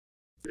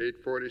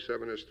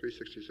847 is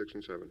 366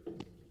 and 7.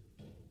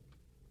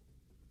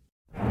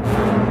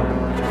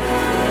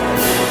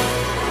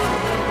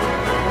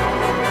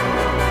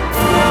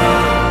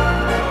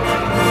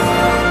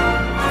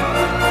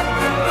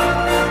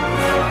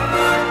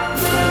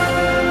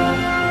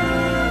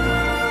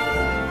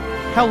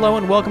 Hello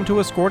and welcome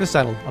to A Score to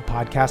Settle, a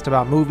podcast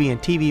about movie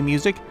and TV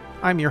music.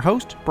 I'm your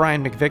host,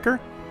 Brian McVicker.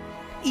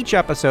 Each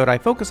episode, I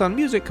focus on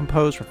music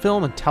composed for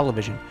film and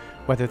television,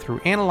 whether through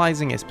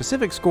analyzing a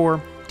specific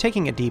score,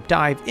 taking a deep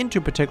dive into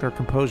a particular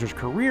composer's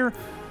career,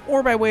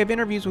 or by way of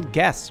interviews with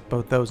guests,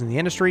 both those in the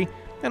industry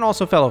and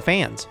also fellow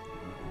fans.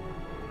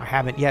 I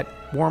haven't yet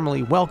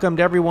warmly welcomed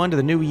everyone to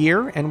the new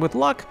year, and with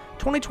luck,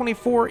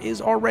 2024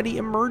 is already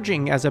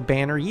emerging as a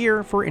banner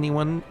year for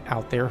anyone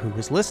out there who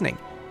is listening.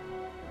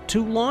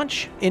 To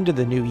launch into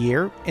the new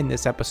year, in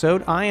this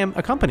episode, I am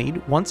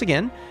accompanied, once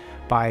again,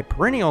 by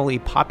perennially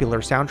popular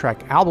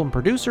soundtrack album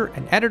producer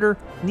and editor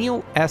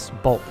Neil S.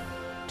 Bulk,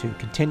 to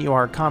continue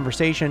our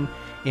conversation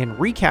in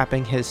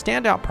recapping his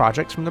standout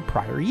projects from the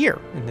prior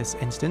year, in this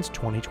instance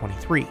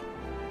 2023.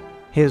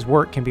 His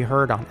work can be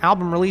heard on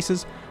album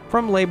releases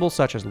from labels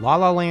such as La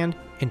La Land,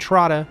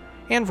 Entrada,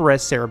 and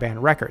Varese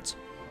Sarabande Records.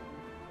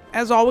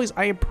 As always,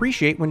 I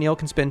appreciate when Neil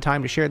can spend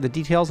time to share the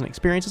details and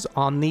experiences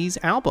on these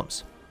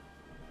albums.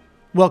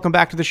 Welcome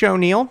back to the show,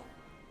 Neil.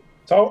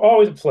 It's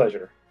always a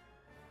pleasure.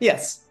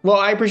 Yes. Well,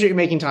 I appreciate you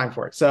making time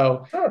for it.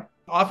 So Sure.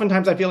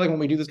 Oftentimes I feel like when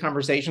we do these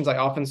conversations, I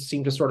often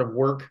seem to sort of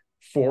work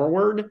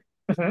forward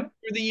through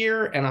the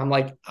year. And I'm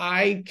like,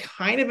 I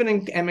kind of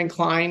am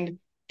inclined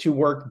to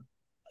work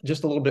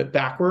just a little bit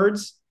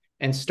backwards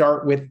and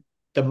start with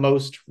the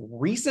most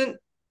recent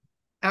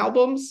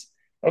albums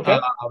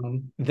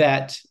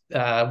that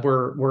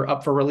were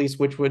up for release,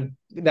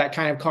 that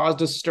kind of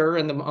caused a stir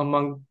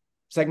among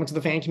segments of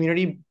the fan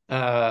community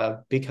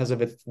because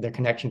of their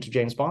connection to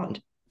James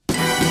Bond.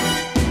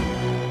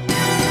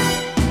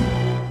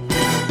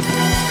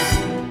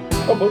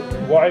 Oh, but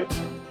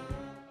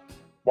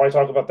why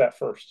talk about that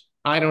first?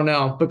 I don't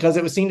know, because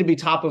it would seem to be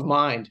top of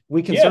mind.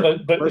 We can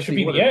but it should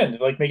be the end.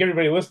 Like, make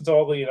everybody listen to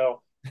all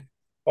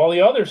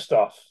the other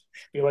stuff.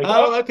 Be like,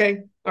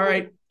 okay, all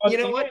right. You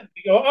know what?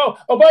 You go,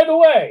 by the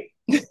way.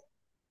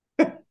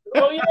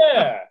 Oh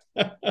yeah.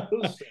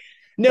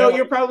 No,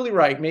 you're probably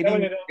right. Maybe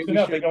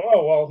they go,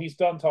 oh well, he's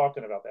done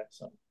talking about that.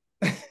 So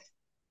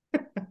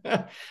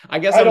I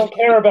guess I don't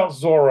care about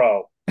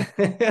Zorro.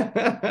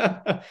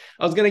 I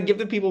was going to give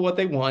the people what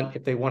they want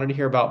if they wanted to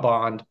hear about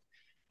Bond.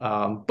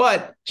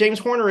 But James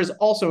Horner is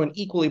also an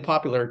equally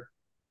popular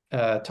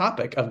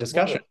topic of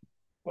discussion.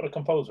 What a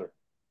composer.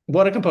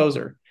 What a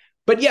composer.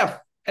 But yeah,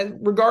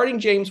 regarding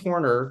James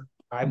Horner,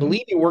 I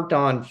believe he worked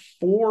on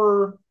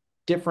 4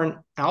 different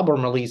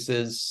album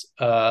releases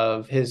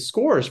of his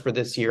scores for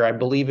this year. I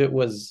believe it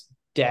was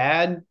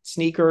Dad,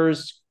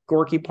 Sneakers,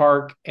 Gorky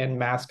Park, and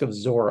Mask of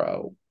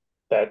Zorro.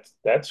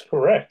 That's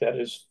correct. That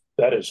is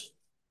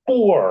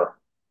 4.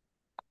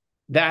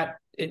 That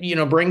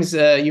brings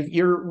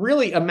you're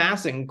really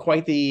amassing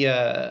quite the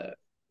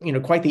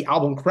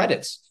album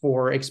credits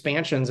for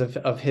expansions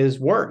of his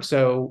work.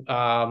 So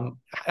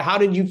how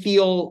did you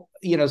feel,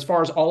 as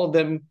far as all of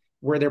them,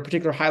 were there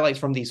particular highlights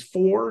from these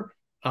 4?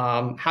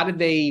 How did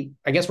they,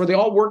 I guess, were they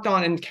all worked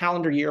on in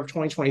calendar year of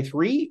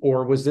 2023,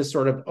 or was this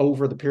sort of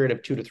over the period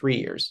of 2 to 3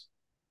 years?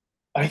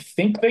 I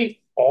think they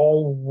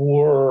all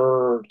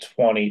were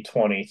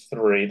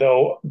 2023,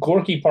 though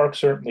Gorky Park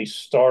certainly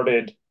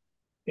started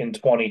in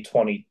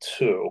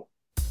 2022.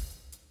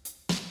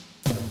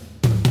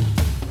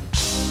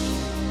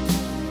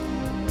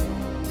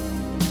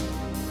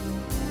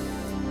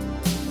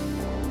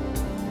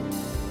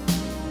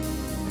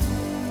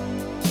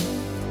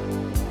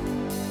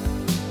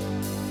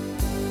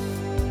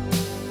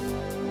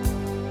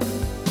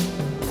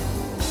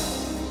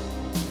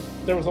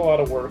 There was a lot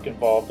of work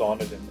involved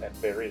on it and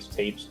various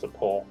tapes to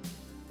pull.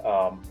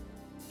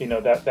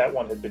 That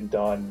one had been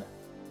done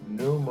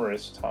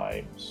numerous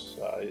times.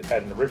 It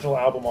had an original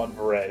album on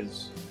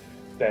Varese,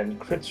 then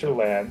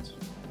Kritzerland,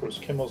 Bruce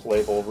Kimmel's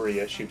label,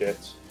 reissued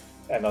it.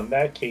 And on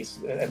that case,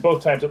 and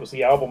both times it was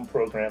the album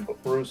program,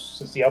 but Bruce,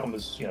 since the album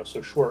is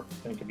so short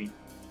and it can be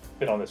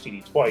fit on the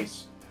CD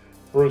twice,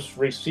 Bruce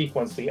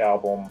resequenced the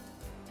album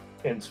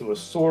into a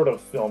sort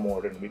of film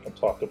order, and we can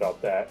talk about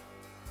that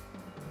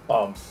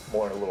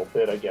more in a little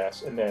bit, I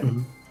guess. And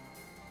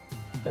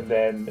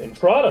then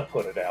Entrada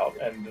put it out,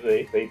 and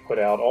they put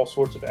out all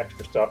sorts of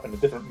extra stuff in a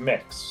different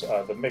mix.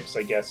 The mix,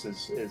 I guess,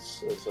 is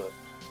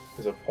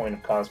a point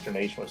of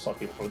consternation with some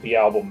people for the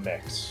album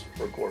mix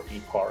for Gorky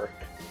Park,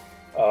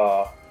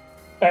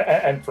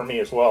 and for me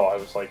as well. I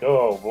was like,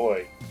 oh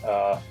boy.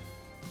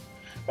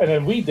 And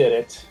then we did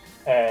it,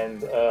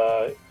 and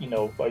I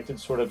did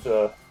sort of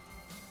the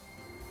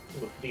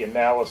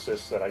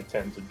analysis that I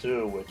tend to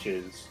do, which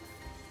is,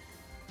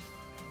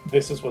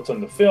 this is what's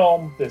on the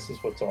film, this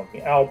is what's on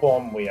the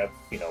album. We have,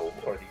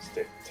 are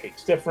these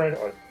takes different,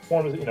 or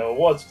performance,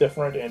 what's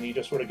different, and you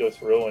just sort of go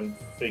through and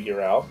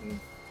figure out. And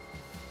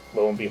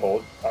lo and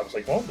behold, I was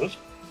like, well, this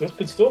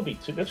could still be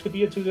this could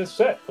be a 2-disc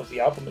set because the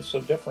album is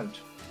so different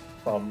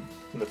from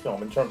the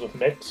film in terms of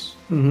mix,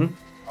 Mm-hmm.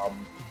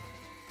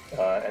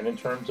 and in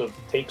terms of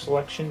take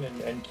selection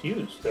and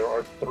cues. There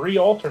are 3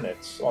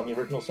 alternates on the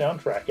original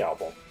soundtrack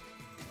album,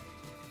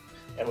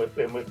 and with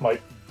my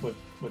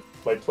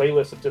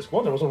playlist of disc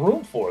 1, there was a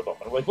room for them.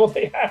 And I'm like, well,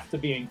 they have to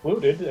be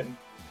included, and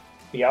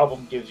the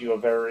album gives you a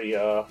very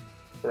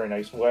very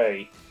nice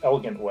way,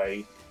 elegant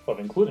way of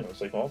including them.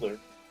 It's like, well, they're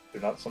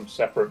not some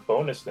separate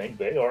bonus thing.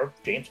 They are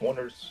James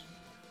Horner's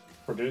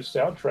produced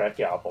soundtrack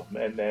album.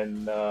 And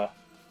then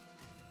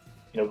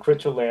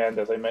Critterland,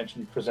 as I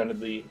mentioned, presented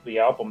the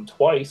album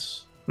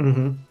twice. Mm-hmm.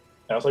 And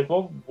I was like,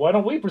 well, why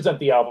don't we present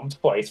the album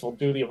twice? We'll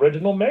do the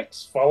original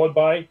mix followed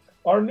by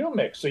our new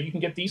mix, so you can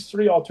get these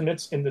 3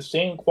 alternates in the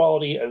same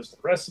quality as the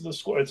rest of the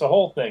score. It's a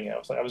whole thing.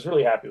 I was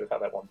really happy with how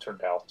that one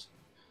turned out.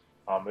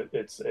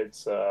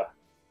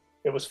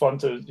 It was fun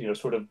to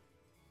sort of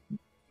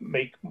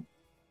make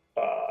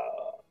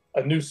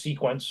a new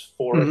sequence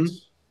for Mm-hmm. it.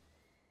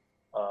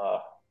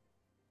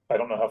 I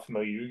don't know how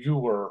familiar you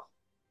were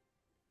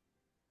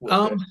with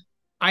it.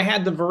 I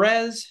had the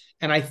Varese,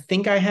 and I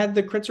think I had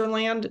the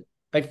Kritzerland.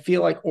 I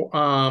feel like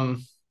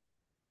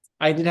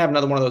I did have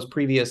another one of those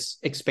previous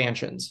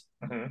expansions.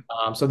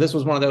 Mm-hmm. So this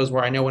was one of those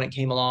where I know when it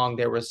came along,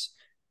 there was,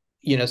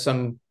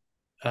 some,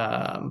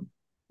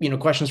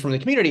 questions from the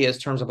community as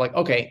terms of like,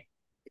 okay,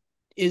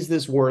 is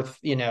this worth,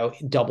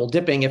 double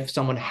dipping if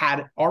someone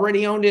had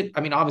already owned it?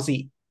 I mean,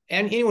 obviously,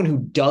 and anyone who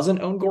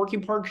doesn't own Gorky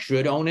Park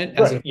should own it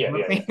as Right.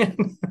 a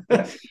fan.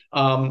 Yes.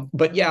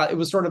 But yeah, it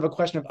was sort of a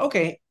question of,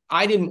 okay,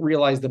 I didn't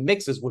realize the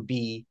mixes would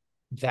be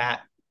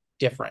that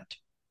different.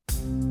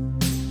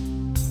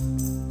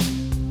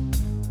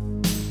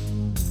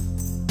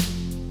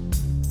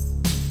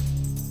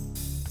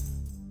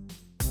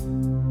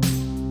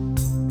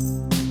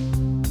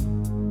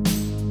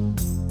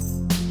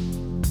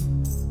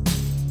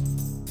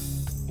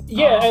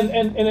 Yeah,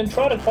 and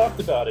Entrada talked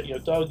about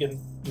it. Doug and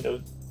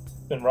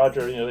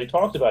Roger, they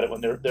talked about it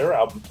when their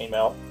album came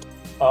out.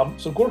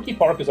 So Gorky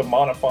Park is a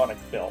monophonic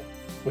film,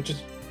 which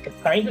is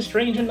kind of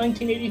strange in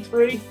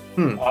 1983.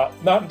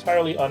 Not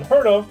entirely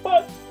unheard of,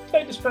 but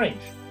kind of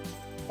strange.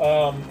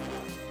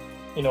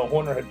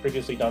 Horner had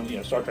previously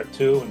done Star Trek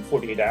II and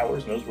 48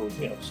 Hours, and those were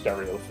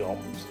stereo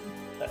films.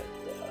 And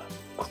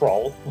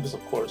Krull was, of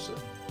course, a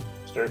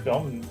stereo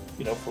film, and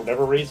for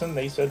whatever reason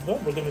they said,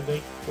 well, we're going to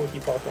make Gorky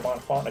Park a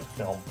monophonic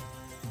film.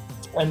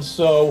 And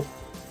so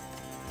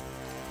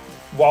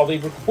while they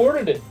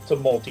recorded it to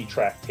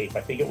multi-track tape,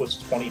 I think it was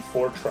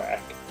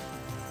 24-track,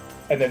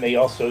 and then they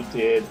also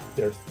did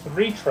their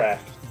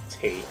 3-track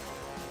tape.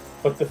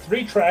 But the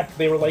 3-track,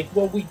 they were like,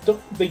 well, we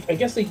don't. I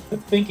guess the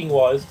thinking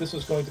was this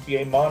is going to be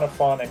a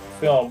monophonic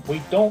film.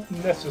 We don't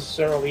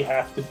necessarily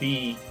have to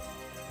be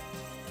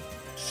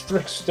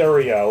strict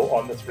stereo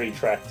on the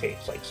 3-track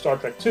tapes. Like Star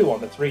Trek II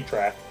on the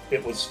 3-track,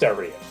 it was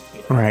stereo.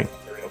 Right.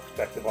 Stereo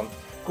perspective. On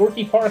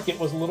Gorky Park, it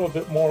was a little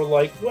bit more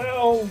like,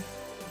 well,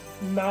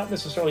 not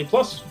necessarily.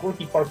 Plus,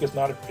 Gorky Park is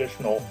not a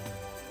traditional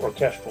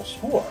orchestral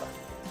score.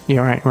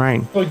 Yeah,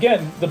 right. So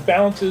again, the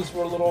bounces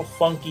were a little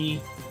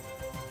funky.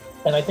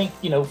 And I think,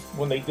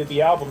 when they did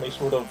the album, they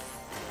sort of,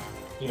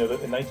 in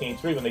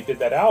 1983, when they did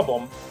that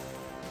album,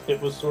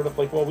 it was sort of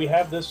like, well, we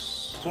have this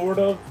sort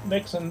of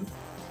mix, and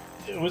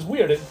it was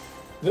weird.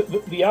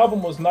 The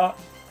album was not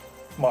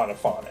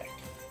monophonic,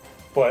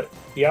 but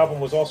the album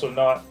was also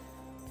not,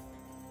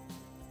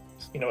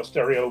 a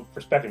stereo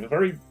perspective. It was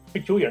very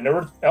peculiar. And there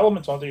were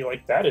elements on there you're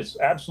like, that is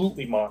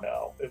absolutely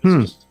mono. It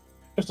was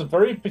just a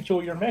very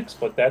peculiar mix,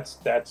 but that's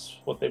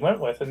what they went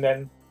with. And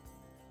then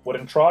what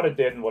Entrada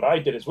did and what I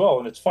did as well,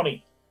 and it's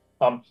funny,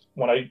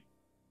 when I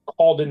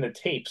called in the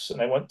tapes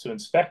and I went to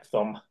inspect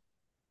them,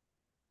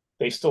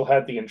 they still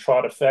had the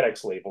Entrada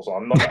FedEx labels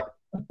on them.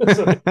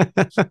 so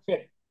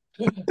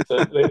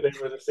they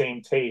were the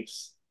same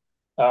tapes.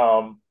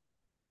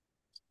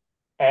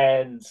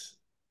 And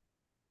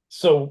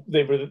so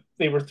they were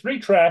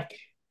 3-track,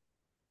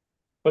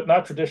 but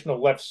not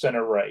traditional left,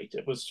 center, right.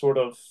 It was sort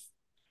of,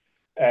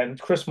 and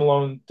Chris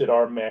Malone did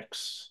our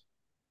mix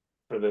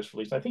for this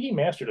release. I think he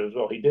mastered it as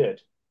well. He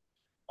did.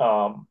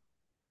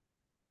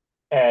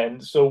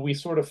 And so we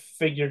sort of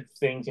figured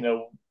things,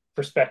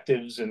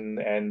 perspectives and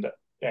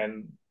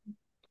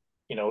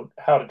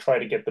how to try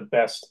to get the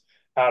best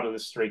out of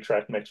this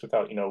 3-track mix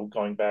without,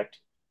 going back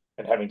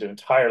and having to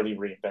entirely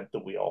reinvent the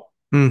wheel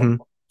from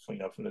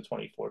the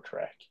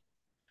 24-track.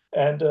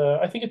 And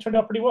I think it turned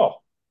out pretty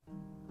well.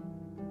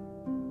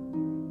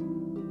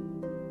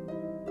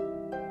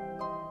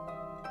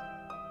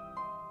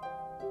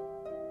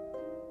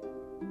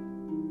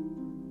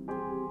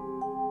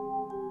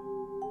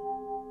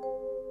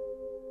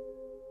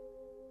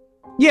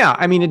 Yeah,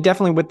 I mean, it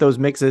definitely, with those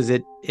mixes,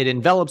 it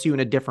envelops you in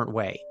a different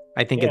way.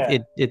 I think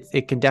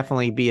it can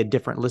definitely be a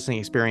different listening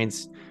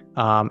experience.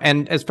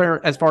 And as far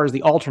as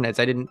the alternates,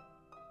 I didn't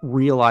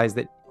realize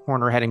that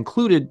Horner had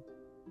included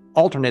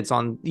alternates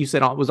on. You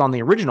said it was on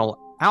the original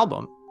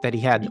album that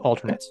he had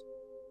alternates.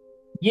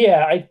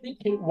 Yeah, I think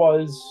it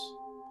was.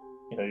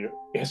 You're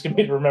asking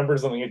me to remember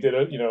something I did.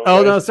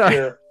 Oh no, sorry.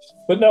 Year.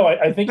 But no,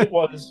 I think it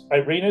was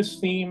Irina's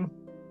theme,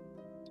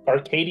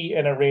 Arcady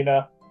and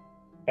Arena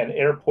and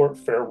Airport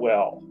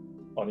Farewell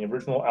on the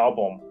original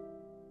album,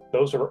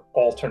 those are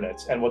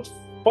alternates. And what's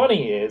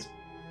funny is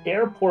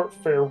Airport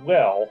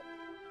Farewell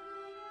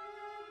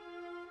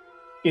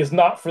is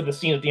not for the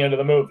scene at the end of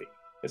the movie.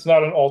 It's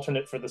not an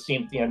alternate for the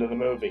scene at the end of the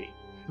movie.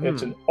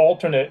 It's an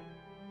alternate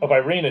of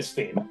Irena's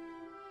theme.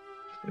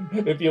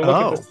 If you look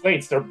at the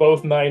slates, they're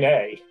both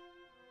 9A.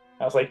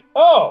 I was like,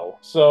 oh,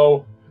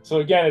 so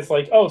again, it's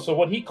like, oh, so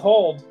what he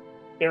called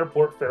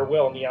Airport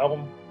Farewell in the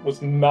album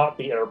was not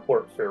the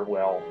Airport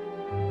Farewell.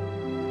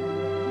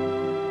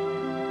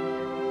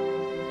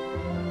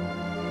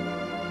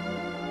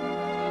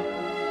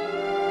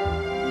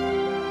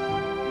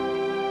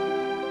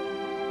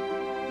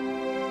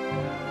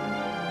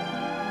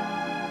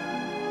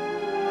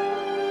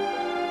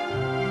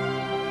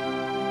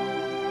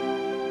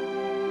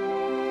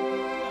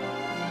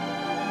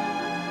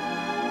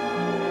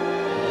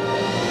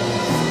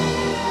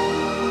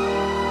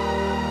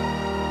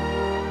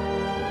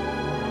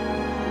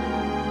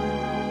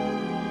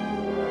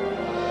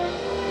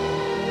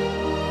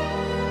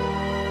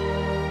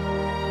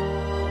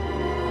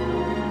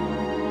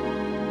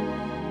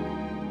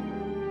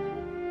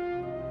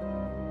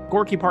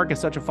 Gorky Park is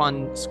such a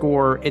fun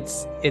score.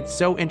 It's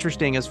so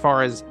interesting as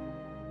far as,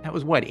 that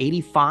was what,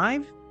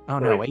 85? Oh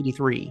no, Right.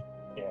 83.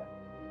 Yeah.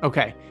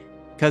 Okay.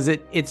 Because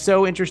it's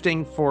so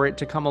interesting for it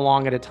to come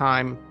along at a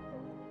time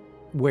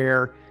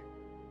where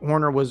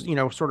Horner was,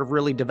 sort of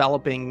really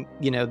developing,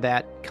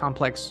 that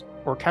complex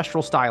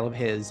orchestral style of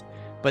his,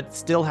 but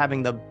still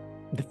having the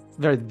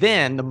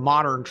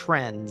modern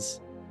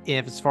trends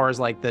as far as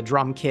like the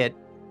drum kit,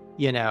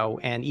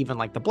 and even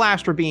like the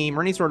blaster beam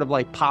or any sort of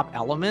like pop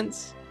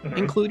elements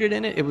included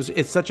in it.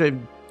 It's such a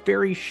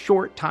very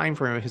short time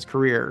frame of his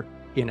career,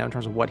 in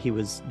terms of what he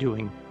was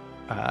doing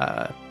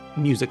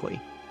musically.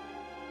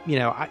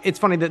 It's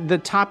funny that the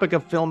topic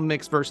of film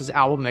mix versus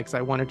album mix,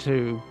 I wanted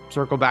to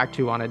circle back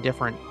to on a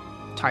different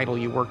title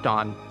you worked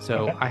on.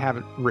 So I have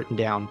it written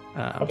down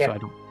so I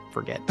don't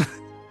forget.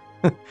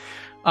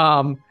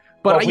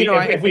 But Well,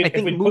 I think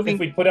if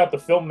we put out the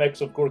film mix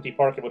of Gorky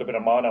Park, it would have been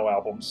a mono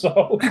album.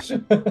 So,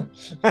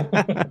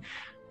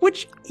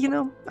 which,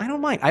 I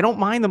don't mind. I don't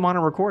mind the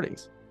mono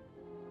recordings.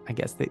 I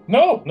guess they.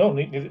 No.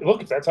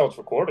 Look, if that's how it's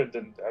recorded,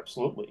 then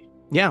absolutely.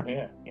 Yeah.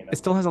 It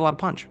still has a lot of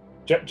punch.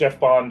 Jeff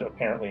Bond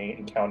apparently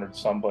encountered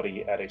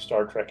somebody at a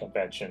Star Trek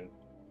convention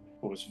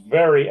who was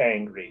very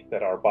angry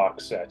that our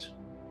box set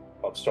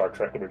of Star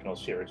Trek original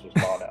series was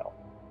mono.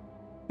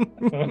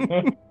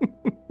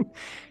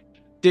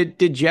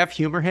 Did Jeff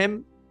humor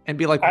him and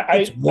be like,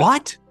 it's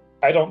what?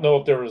 I don't know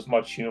if there was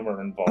much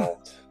humor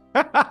involved.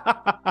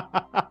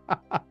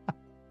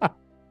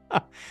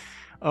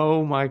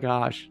 Oh my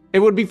gosh. It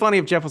would be funny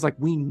if Jeff was like,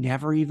 we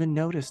never even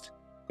noticed.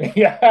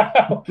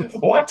 Yeah.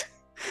 What?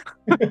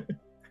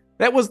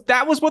 That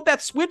was what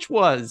that switch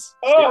was.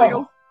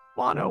 Stereo,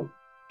 mono.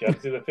 Got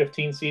to do the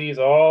 15 CDs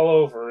all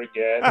over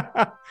again.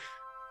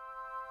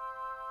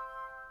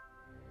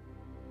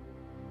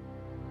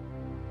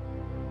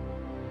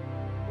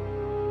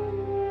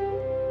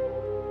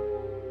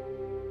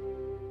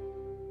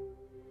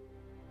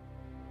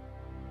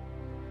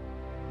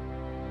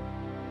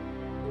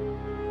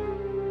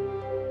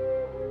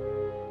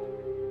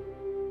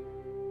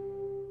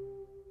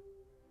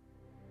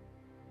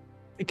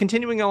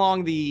 Continuing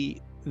along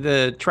the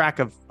track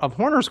of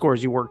Horner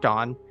scores you worked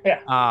on,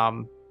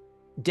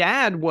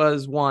 Dad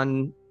was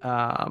one.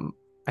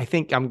 I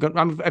think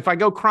if I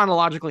go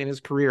chronologically in his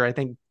career, I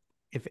think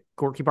if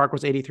Gorky Park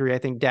was 83, I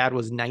think Dad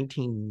was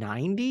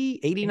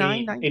 1990,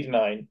 89,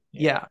 89.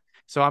 Yeah.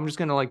 So I'm just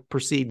going to like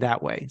proceed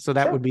that way. So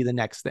that would be the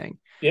next thing.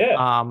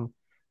 Yeah.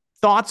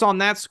 Thoughts on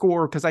that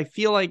score? Because I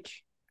feel like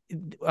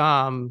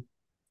I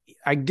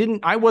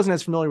wasn't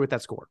as familiar with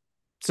that score.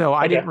 So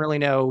I didn't really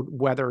know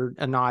whether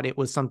or not it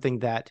was something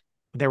that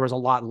there was a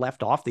lot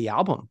left off the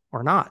album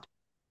or not.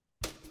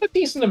 A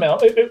decent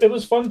amount. It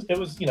was fun. It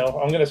was,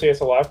 I'm going to say it's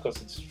a lot because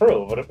it's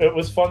true, but it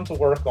was fun to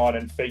work on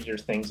and figure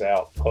things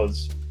out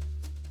because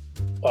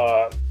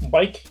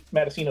Mike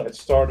Matessino had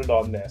started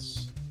on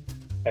this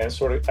and it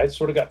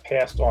sort of got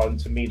passed on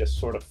to me to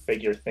sort of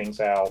figure things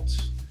out.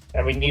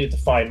 And we needed to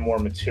find more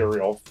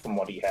material from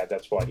what he had.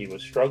 That's why he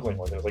was struggling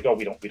with it. It was like, oh,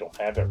 we don't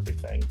have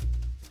everything.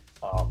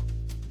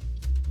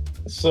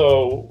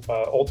 So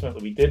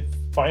ultimately, we did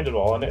find it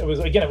all, and it was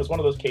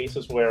one of those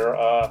cases where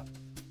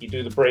you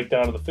do the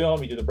breakdown of the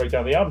film, you do the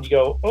breakdown of the album, you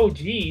go, oh,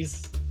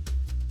 geez,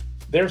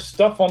 there's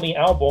stuff on the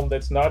album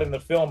that's not in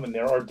the film, and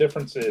there are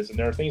differences, and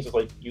there are things that,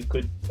 like, you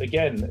could,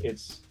 again,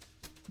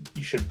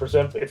 you should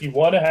present, if you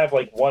want to have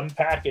like one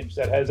package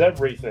that has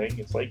everything,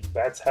 it's like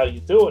that's how you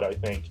do it, I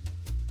think.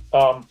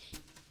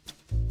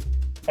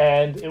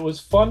 And it was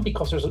fun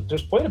because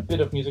there's quite a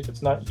bit of music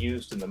that's not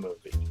used in the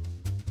movie.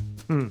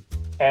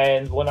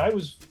 And when I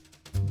was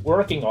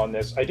working on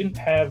this, I didn't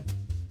have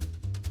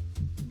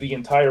the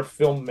entire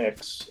film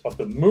mix of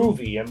the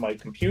movie in my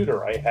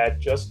computer. I had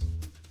just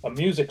a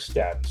music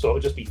stem. So it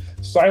would just be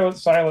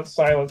silence, silence,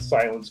 silence,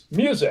 silence,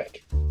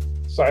 music,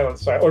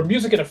 silence, silence, or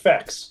music and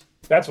effects.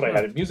 That's what I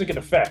had, music and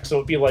effects. So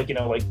it'd be like,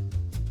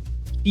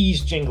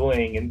 keys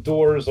jingling and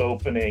doors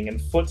opening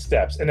and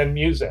footsteps and then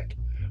music,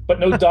 but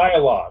no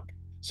dialogue.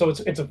 So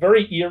it's a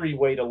very eerie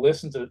way to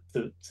listen to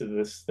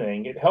this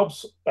thing. It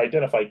helps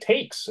identify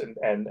takes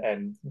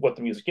and what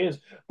the music is.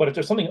 But if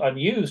there's something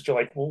unused, you're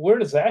like, well, where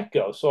does that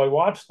go? So I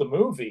watched the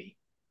movie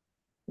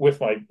with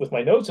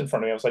my notes in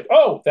front of me. I was like,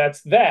 oh,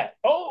 that's that.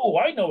 Oh,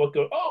 I know what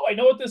go. Oh, I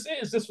know what this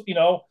is. This,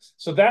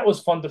 So that was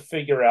fun to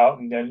figure out,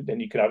 and then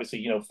you could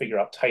obviously figure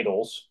out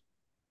titles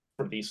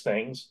for these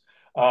things,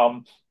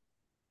 and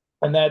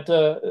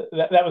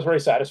that was very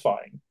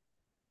satisfying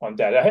on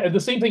that. The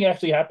same thing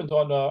actually happened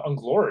on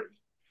Glory.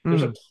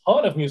 There's a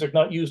ton of music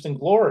not used in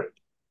Glory,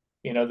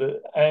 and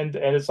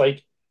it's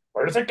like,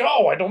 where does it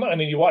go? I don't know.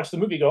 And then you watch the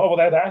movie, go, oh, well,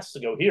 that has to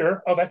go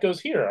here. Oh, that goes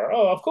here.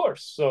 Oh, of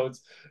course. So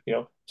it's,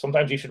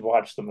 sometimes you should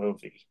watch the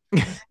movie.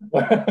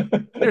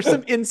 There's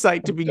some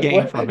insight to be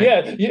gained from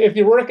it. Yeah, if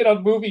you're working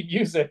on movie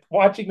music,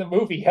 watching the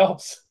movie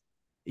helps.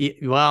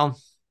 Well,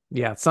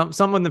 yeah,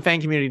 some in the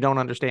fan community don't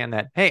understand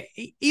that. Hey,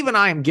 even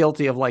I am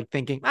guilty of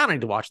thinking, I don't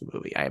need to watch the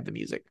movie. I have the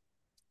music.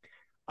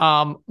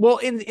 Well,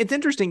 it's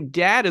interesting.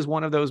 Dad is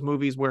one of those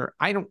movies where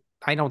I don't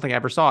think I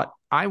ever saw it.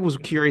 I was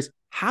curious,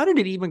 how did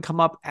it even come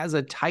up as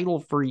a title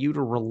for you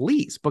to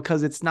release?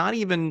 Because it's not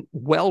even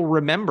well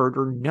remembered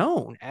or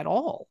known at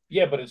all.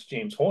 Yeah, but it's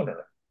James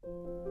Horner.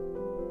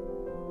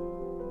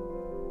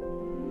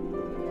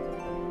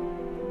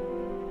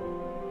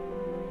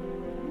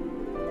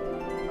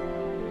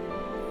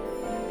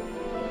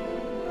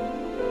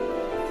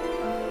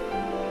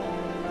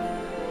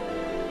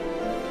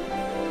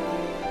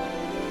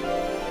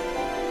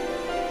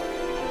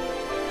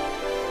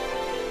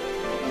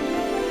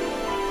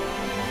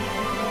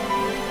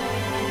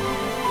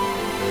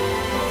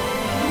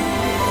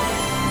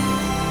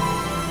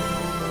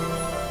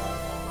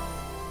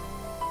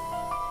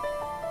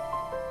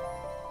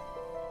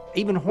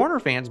 Even Horner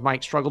fans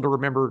might struggle to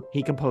remember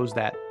he composed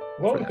that.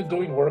 Well, we've been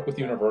doing work with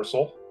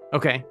Universal.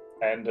 Okay.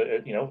 And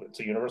it's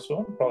a Universal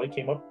film. Probably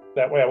came up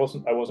that way. I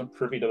wasn't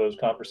privy to those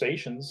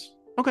conversations.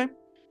 Okay.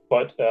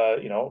 But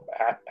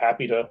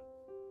happy to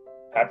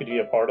be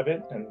a part of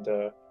it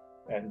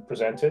and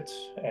present it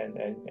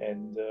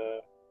and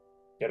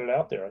get it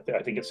out there.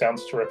 I think it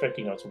sounds terrific.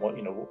 It's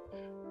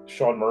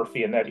Sean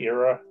Murphy in that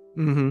era.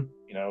 Mm-hmm.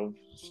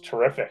 It's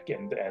terrific,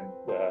 and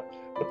the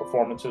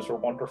performances are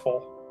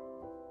wonderful.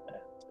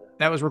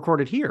 That was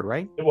recorded here,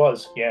 right? It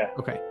was, yeah.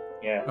 Okay.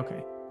 Yeah.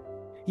 Okay.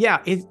 Yeah,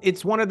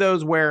 it's one of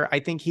those where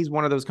I think he's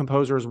one of those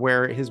composers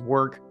where his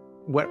work,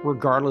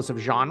 regardless of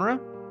genre,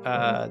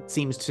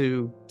 seems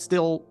to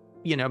still,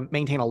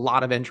 maintain a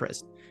lot of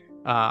interest.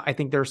 I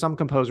think there are some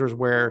composers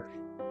where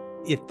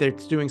if they're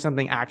doing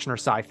something action or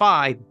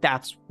sci-fi,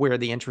 that's where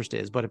the interest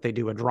is. But if they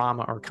do a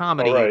drama or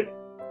comedy,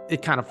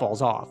 it kind of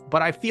falls off.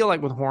 But I feel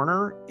like with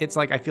Horner, it's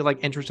like I feel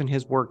like interest in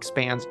his work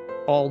spans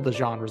all the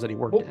genres that he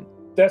worked in.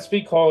 That's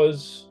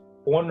because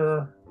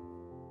Horner,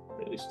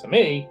 at least to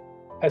me,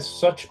 has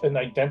such an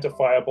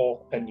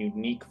identifiable and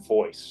unique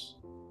voice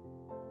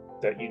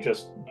that you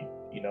just,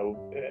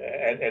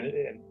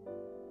 and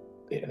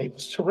he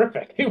was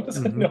terrific. He was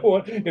no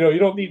one, you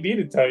don't need me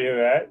to tell you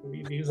that.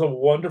 He's a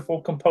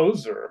wonderful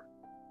composer.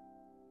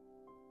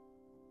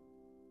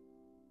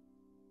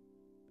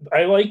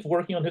 I like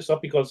working on his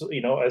stuff because,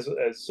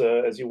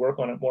 as you work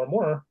on it more and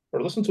more,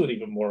 or listen to it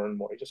even more and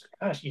more, you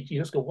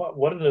just go,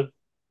 what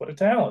a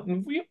talent.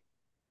 And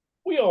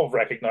we all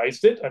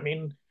recognized it. I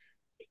mean,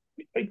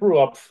 I grew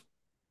up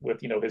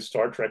with his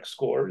Star Trek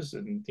scores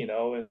and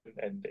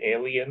and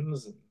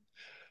Aliens,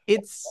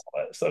 and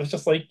so it's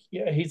just like,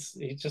 yeah, he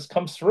just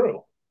comes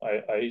through.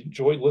 I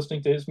enjoy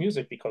listening to his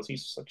music because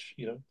he's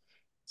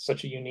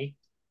such a unique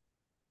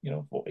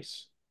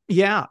voice.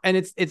 Yeah, and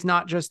it's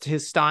not just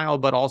his style,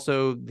 but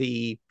also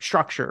the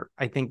structure.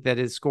 I think that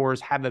his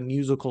scores have a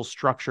musical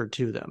structure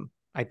to them.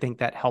 I think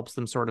that helps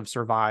them sort of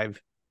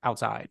survive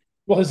outside.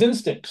 Well, his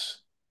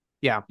instincts.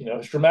 Yeah.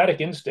 His dramatic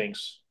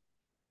instincts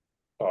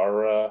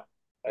are,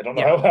 I don't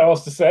know how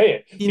else to say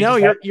it. He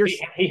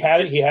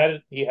had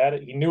it.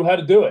 He knew how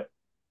to do it.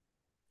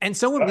 And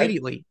so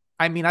immediately.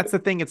 I mean, that's the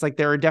thing. It's like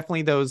there are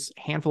definitely those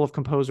handful of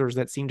composers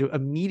that seem to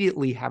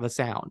immediately have a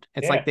sound.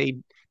 It's like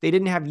they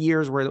didn't have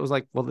years where it was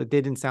like, well, they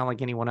didn't sound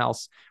like anyone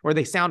else, or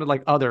they sounded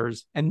like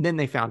others, and then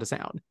they found a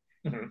sound.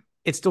 Mm-hmm.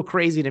 It's still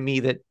crazy to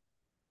me that,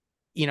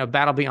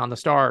 Battle Beyond the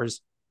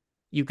Stars,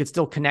 you could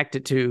still connect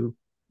it to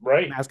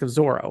Mask of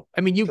Zorro.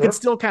 I mean, you could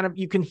still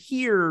you can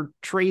hear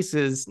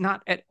traces,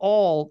 not at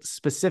all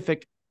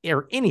specific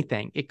or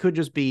anything. It could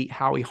just be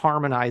how he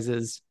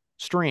harmonizes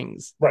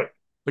strings. Right.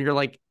 But you're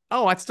like,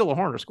 oh, that's still a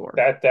Horner score.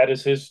 That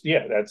is his,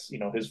 that's,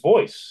 his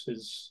voice,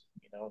 his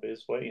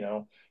way,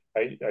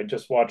 I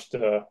just watched,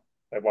 I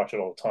watch it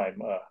all the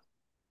time,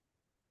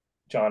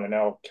 John and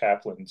Al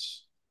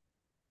Kaplan's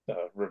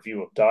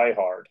review of Die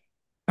Hard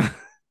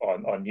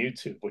on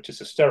YouTube, which is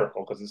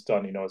hysterical because it's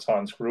done, it's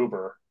Hans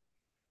Gruber.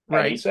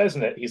 Right. And he says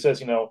in it,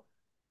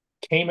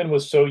 Kamen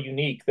was so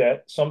unique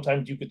that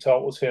sometimes you could tell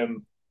it was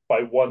him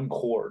by one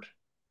chord.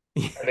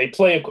 And they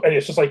play it, and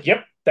it's just like,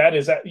 yep, that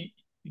is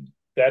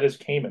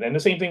Kamen. And the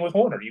same thing with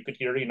Horner. You could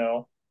hear,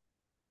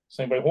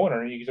 sang by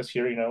Horner. You can just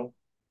hear,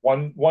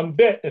 one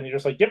bit, and you're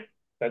just like, yep,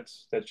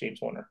 that's James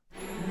Horner.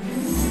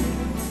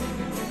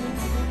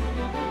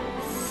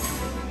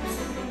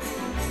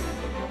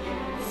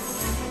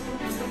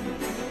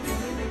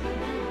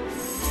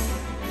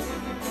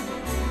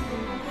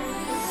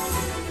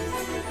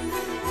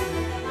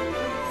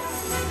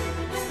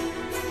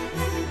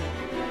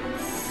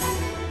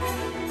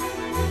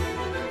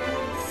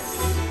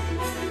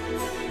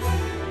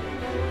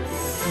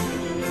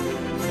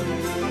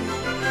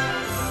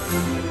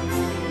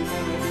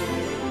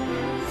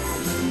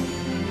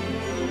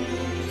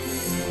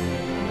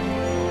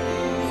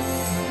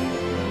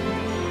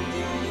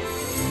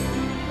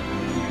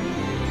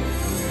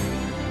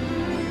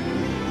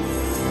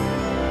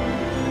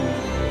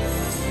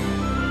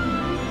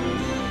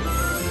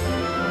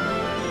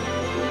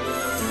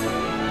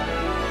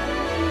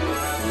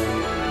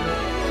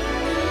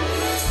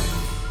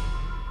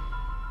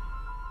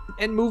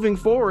 And moving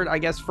forward, I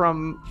guess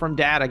from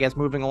Dad, I guess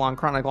moving along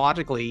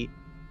chronologically,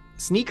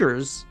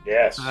 Sneakers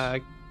Yes.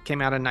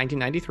 Came out in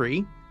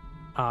 1993.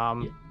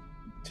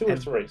 Two or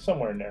three,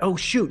 somewhere in there. Oh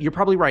shoot, you're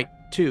probably right.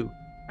 Two.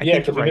 I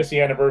think because we missed the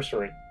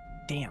anniversary.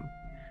 Damn.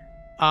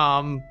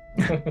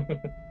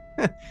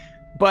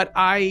 But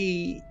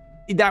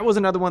that was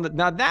another one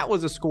that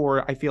was a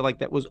score I feel like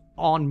that was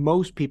on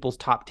most people's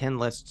top 10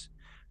 lists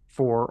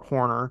for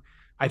Horner.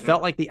 I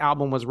felt like the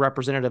album was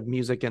representative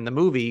music in the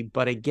movie,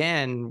 but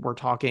again, we're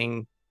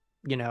talking,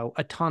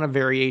 a ton of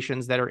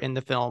variations that are in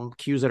the film,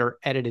 cues that are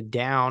edited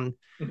down,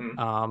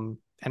 and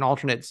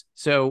alternates.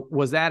 So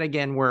was that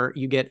again where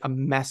you get a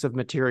mess of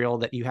material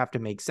that you have to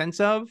make sense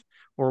of,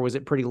 or was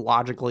it pretty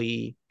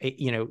logically,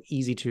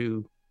 easy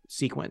to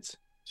sequence?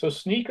 So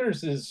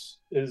Sneakers is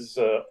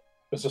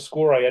a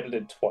score I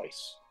edited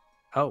twice.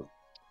 Oh.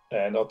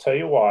 And I'll tell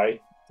you why.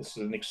 This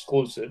is an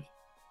exclusive.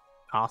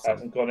 Awesome.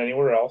 Hasn't gone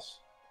anywhere else.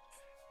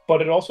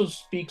 But it also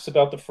speaks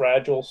about the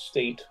fragile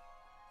state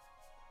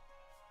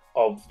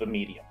of the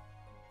medium.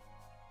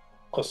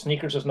 Because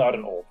Sneakers is not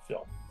an old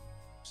film.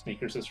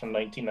 Sneakers is from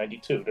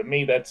 1992. To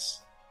me,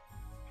 it's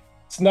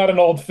not an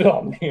old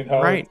film,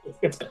 Right.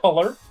 It's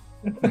color.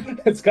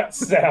 It's got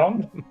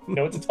sound.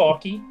 It's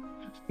talky.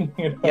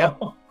 Yep.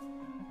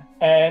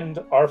 And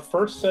our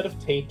first set of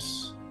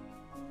tapes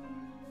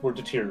were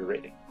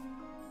deteriorating.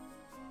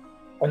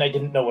 And I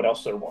didn't know what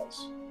else there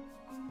was.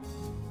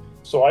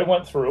 So I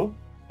went through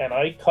and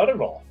I cut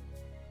it all.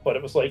 But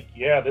it was like,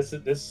 yeah, this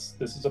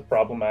is a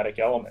problematic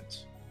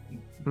element.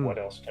 What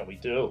else can we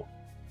do?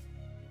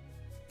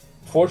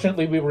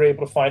 Fortunately, we were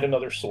able to find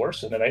another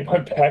source, and then I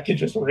went back and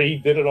just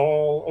redid it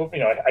all.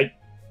 It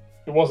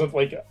wasn't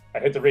like I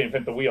had to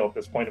reinvent the wheel at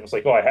this point. It was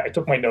like, I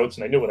took my notes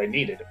and I knew what I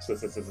needed. It's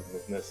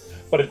this.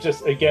 But it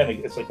just, again,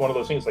 it's like one of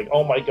those things like,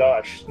 oh my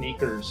gosh,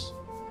 Sneakers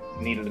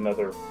needed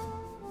another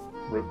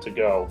route to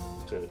go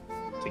to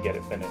get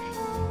it finished.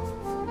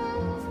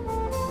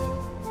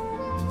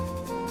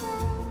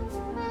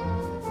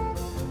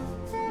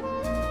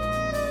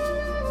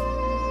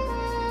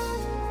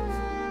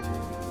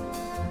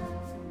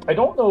 I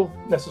don't know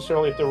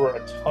necessarily if there were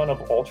a ton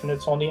of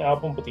alternates on the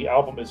album, but the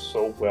album is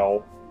so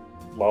well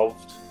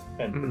loved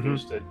and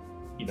produced that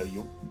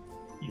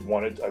I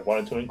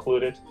wanted to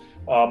include it.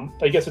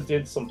 I guess it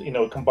did some,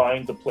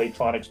 combined the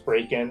Playtronics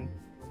break-in,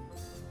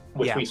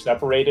 which we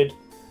separated.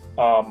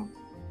 Well,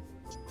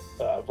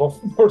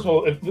 first of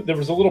all, there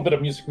was a little bit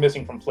of music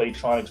missing from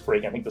Playtronics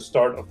break-in. I think the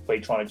start of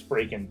Playtronics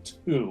break-in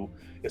 2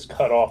 is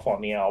cut off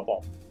on the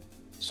album.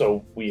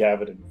 So we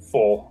have it in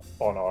full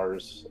on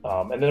ours.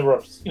 And then there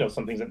were,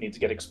 some things that need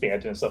to get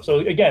expanded and stuff. So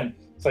again,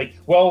 it's like,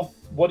 well,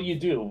 what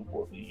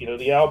do?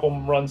 The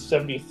album runs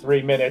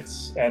 73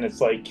 minutes and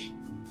it's like,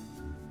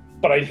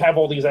 but I have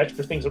all these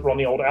extra things that were on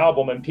the old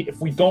album. And if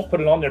we don't put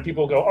it on there,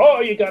 people go,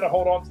 oh, you got to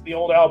hold on to the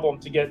old album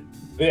to get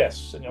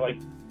this. And you're like,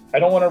 I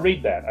don't want to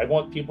read that. I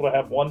want people to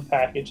have one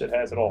package that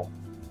has it all.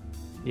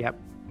 Yep.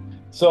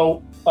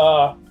 So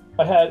I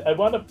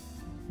wound up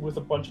with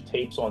a bunch of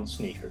tapes on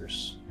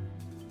Sneakers.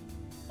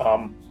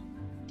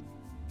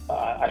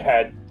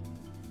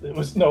 It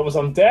was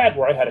on Dad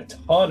where I had a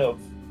ton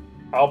of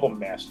album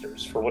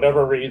masters for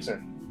whatever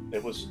reason.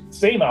 It was the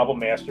same album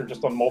master,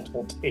 just on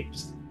multiple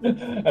tapes.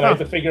 And I had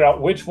to figure out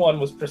which one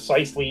was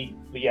precisely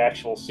the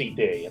actual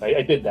CD. And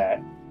I did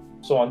that.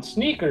 So on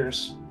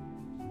Sneakers,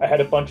 I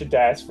had a bunch of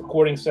Dad's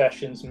recording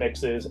sessions,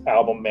 mixes,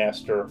 album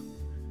master.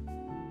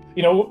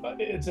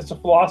 It's a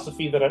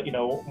philosophy that,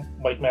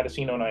 Mike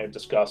Mattasino and I have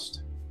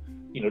discussed.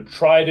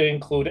 Try to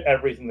include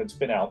everything that's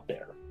been out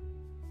there.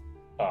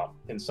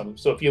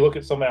 So if you look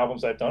at some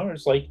albums I've done,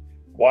 it's like,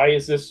 why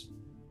is this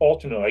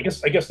alternate? I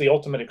guess the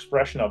ultimate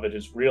expression of it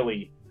is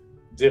really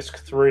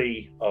disc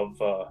 3 of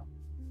La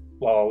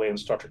La Land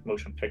Star Trek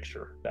Motion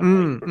Picture that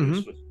Mike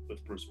produced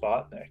with Bruce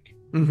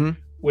Botnick,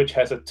 which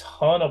has a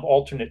ton of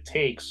alternate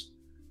takes,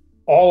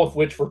 all of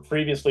which were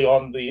previously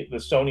on the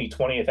Sony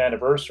 20th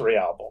anniversary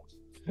album.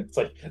 It's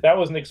like, that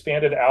was an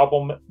expanded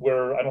album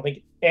where I don't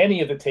think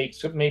any of the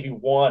takes, maybe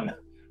one,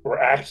 were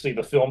actually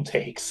the film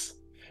takes.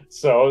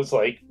 So it's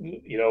like,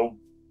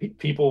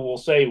 people will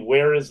say,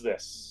 "Where is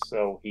this?"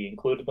 So he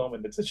included them,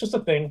 and it's just a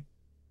thing.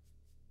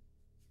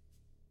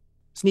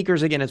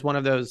 Sneakers, again, is one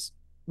of those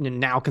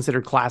now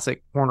considered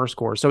classic Horner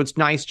scores. So it's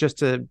nice just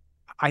to,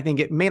 I think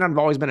it may not have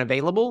always been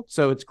available.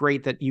 So it's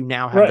great that you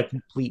now have the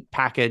complete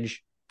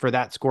package for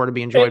that score to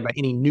be enjoyed by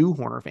any new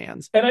Horner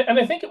fans. And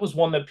I think it was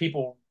one that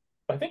people,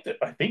 I think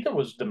there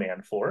was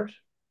demand for it.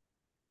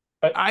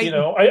 Because I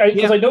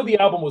know the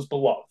album was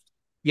beloved.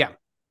 Yeah.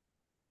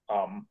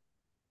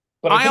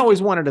 But I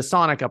always wanted a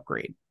Sonic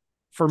upgrade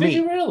for me. Did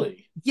you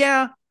really?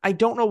 Yeah. I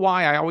don't know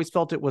why. I always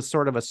felt it was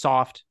sort of a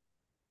soft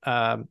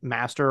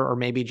master, or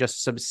maybe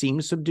just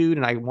seemed subdued,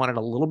 and I wanted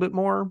a little bit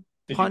more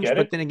punch.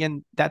 But then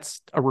again,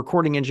 that's a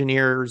recording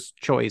engineer's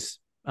choice.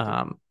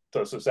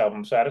 Does this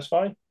album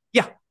satisfy?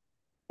 Yeah.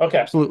 Okay.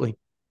 Absolutely.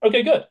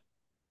 Okay, good.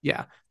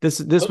 Yeah. This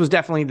was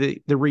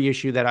definitely the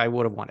reissue that I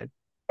would have wanted.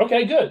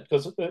 Okay, good.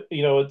 Because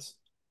it's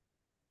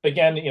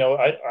again,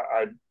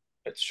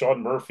 it's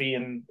Sean Murphy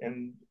in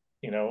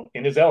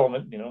in his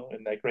element,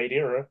 in that great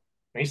era.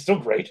 And he's still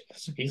great.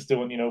 He's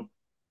doing,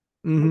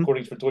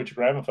 recordings for Deutsche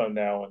Grammophon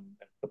now and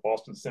the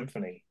Boston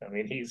Symphony. I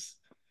mean, he's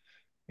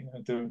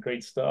doing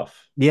great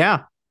stuff.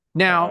 Yeah.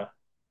 Now,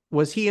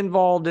 was he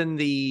involved in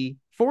the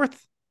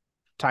fourth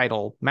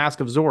title, Mask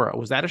of Zorro?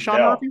 Was that a Sean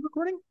Murphy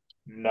recording?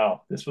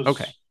 No, this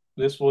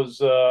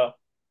was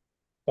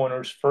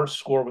Horner's first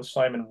score with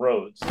Simon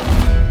Rhodes,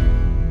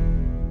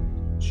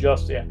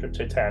 just after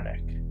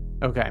Titanic.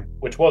 Okay.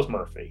 Which was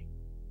Murphy.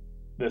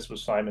 This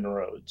was Simon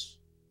Rhodes.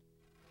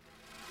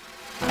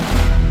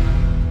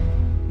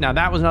 Now,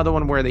 that was another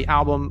one where the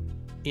album,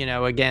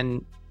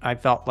 again, I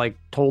felt like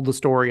told the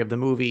story of the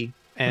movie,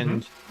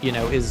 and,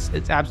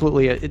 it's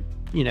absolutely,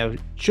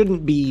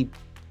 shouldn't be,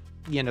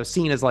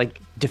 seen as like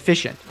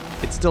deficient.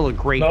 It's still a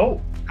great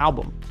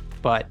album,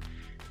 but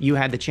you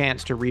had the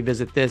chance to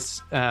revisit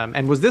this.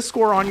 And was this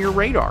score on your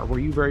radar? Were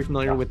you very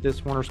familiar with this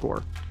Horner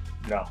score?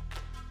 No.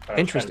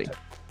 Interesting.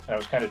 I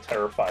was kind of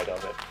terrified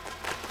of it.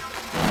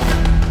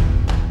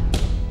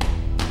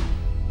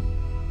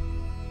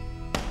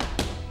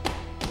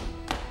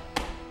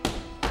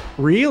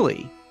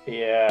 Really?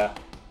 Yeah.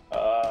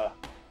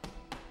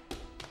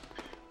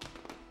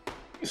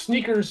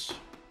 Sneakers,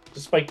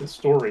 despite the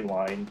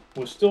storyline,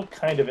 was still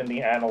kind of in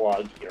the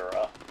analog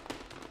era,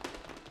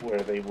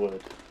 where they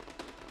would,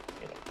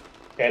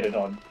 edit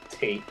on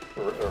tape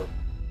or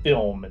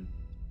film, and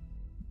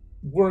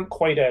weren't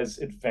quite as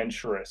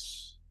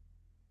adventurous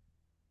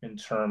in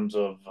terms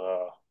of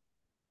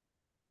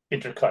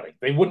intercutting.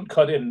 They wouldn't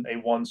cut in a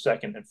 1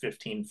 second and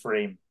 15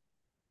 frame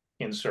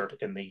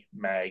insert in the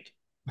mag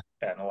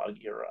analog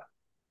era.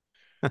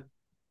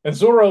 And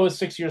Zorro is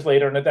 6 years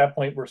later, and at that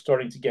point we're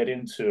starting to get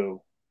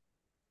into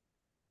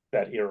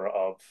that era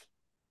of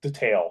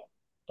detail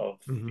of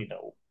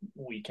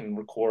we can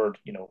record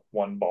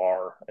 1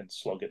 bar and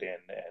slug it in,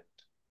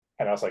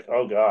 and I was like,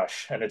 oh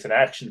gosh, and it's an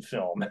action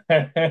film.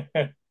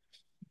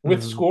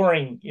 With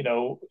scoring,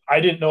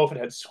 I didn't know if it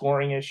had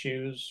scoring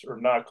issues or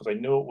not, because I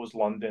knew it was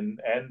London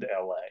and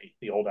LA.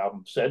 The old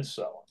album said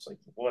so. It's like,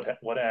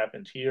 what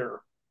happened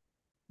here?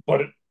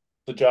 But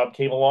the job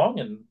came along,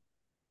 and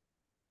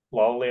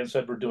La La Land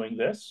said, we're doing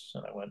this.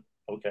 And I went,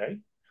 okay.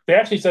 They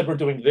actually said, we're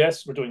doing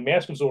this, we're doing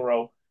Mask of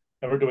Zorro,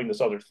 and we're doing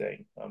this other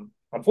thing.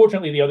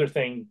 Unfortunately, the other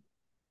thing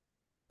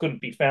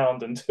couldn't be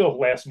found until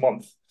last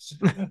month.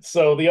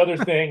 So the other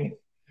thing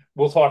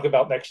we'll talk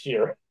about next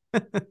year.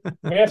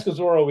 Mask of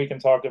Zorro we can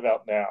talk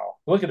about now.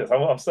 Look at this.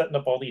 I'm setting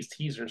up all these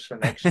teasers for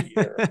next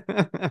year.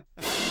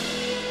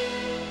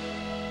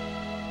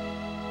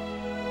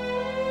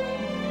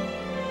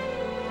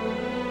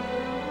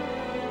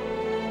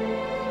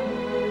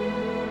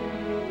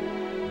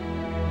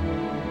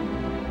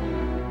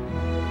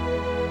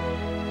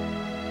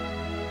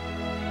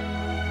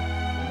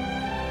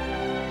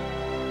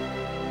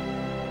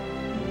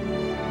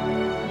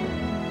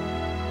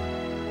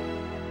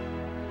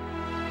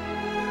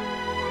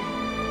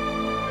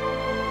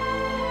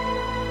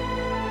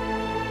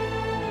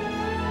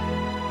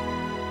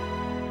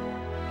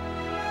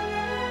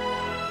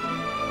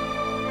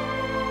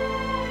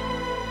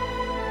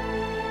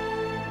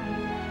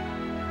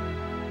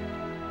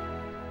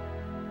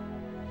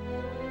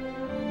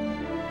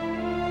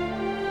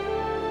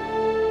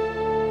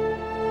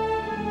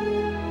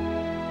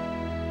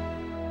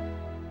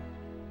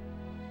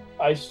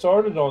 I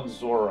started on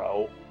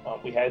Zorro.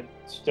 We had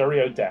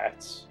stereo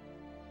DATs,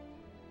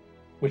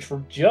 which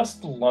were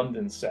just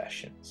London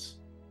sessions.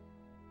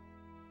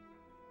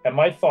 And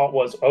my thought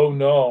was, oh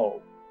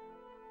no,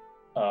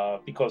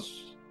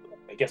 because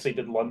I guess they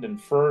did London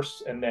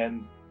first and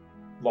then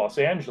Los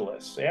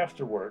Angeles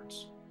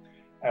afterwards.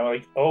 And I'm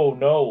like, oh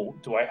no,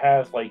 do I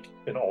have like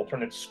an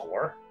alternate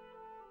score?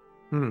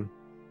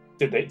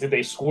 Did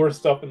they score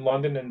stuff in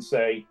London and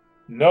say,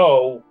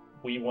 no,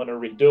 we want to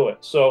redo it?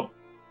 So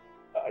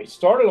I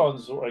started on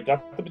Zorro. I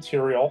got the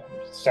material.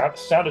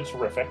 Sounded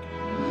terrific.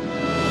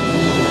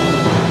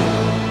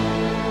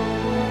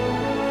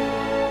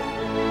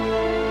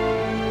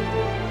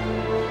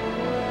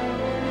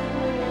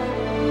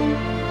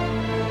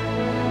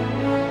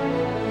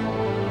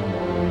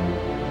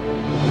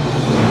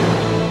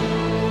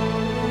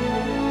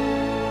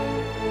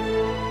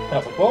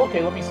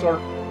 okay,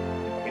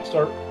 let me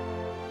start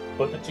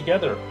putting it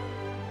together.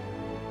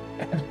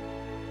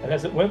 And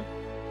as it went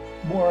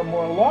more and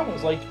more along, it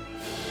was like,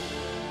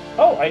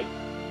 oh,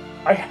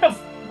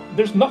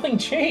 there's nothing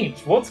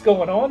changed. What's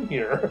going on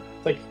here?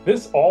 It's like,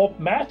 this all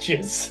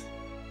matches.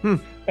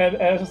 And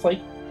I was just like,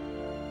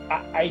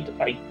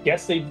 I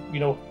guess they,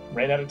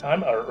 ran out of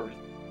time, or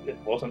it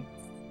wasn't,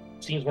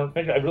 scenes weren't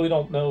finished. I really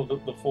don't know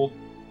the full,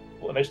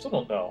 and I still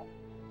don't know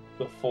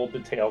the full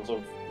details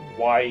of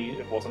why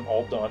it wasn't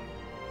all done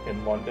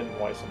in London,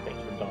 why some things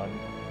were done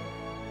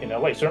in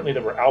LA. Certainly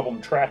there were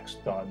album tracks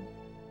done,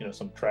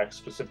 some tracks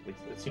specifically,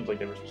 it seems like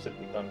they were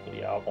specifically done for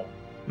the album.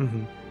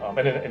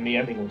 And the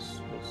ending was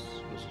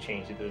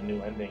changed. They did a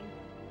new ending,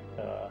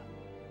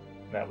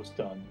 and that was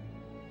done.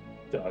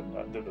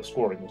 The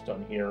scoring was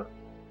done here.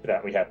 For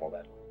that, we had all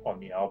that on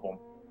the album.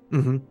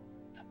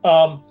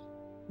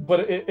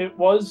 But it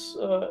was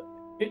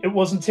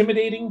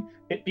intimidating.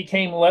 It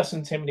became less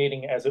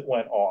intimidating as it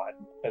went on.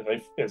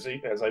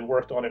 As I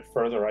worked on it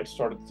further, I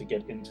started to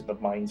get into the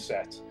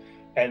mindset.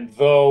 And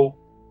though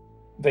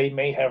they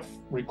may have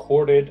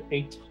recorded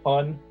a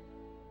ton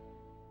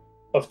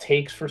of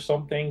takes for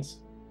some things,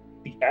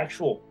 the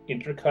actual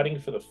intercutting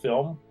for the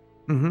film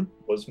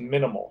was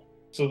minimal.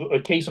 So a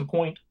case in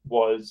point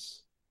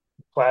was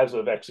Plaza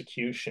of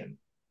Execution.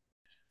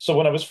 So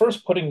when I was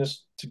first putting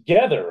this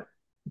together,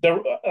 there,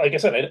 like I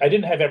said, I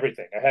didn't have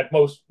everything. I had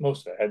most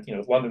of it. I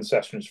had, London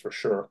Sessions for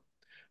sure,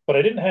 but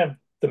I didn't have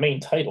the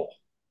main title.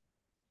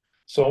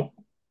 So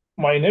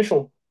my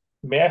initial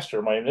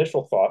master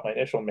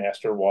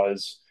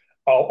was,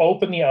 I'll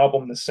open the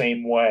album the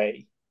same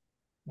way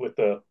with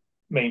the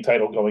main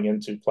title going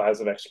into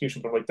Plaza of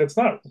Execution, but that's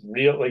not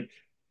real.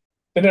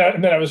 And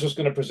then I was just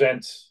going to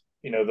present,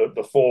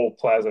 the full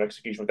Plaza of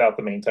Execution without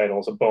the main title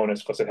as a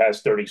bonus, because it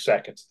has 30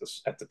 seconds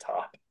at the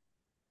top.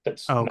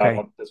 That's not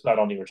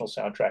on the original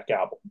soundtrack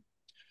album,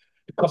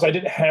 because I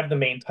didn't have the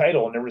main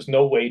title and there was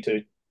no way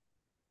to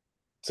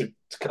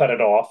cut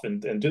it off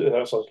and do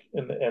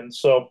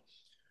that.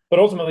 But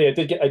ultimately I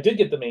did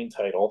get the main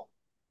title.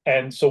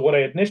 And so what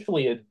I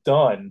initially had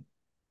done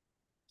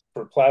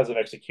for Plaza of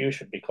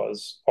Execution,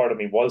 because part of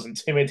me was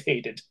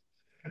intimidated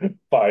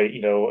by,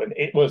 an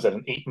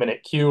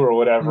 8-minute cue or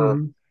whatever,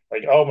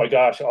 like, oh my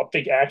gosh, a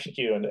big action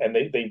cue. And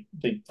they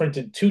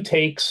printed 2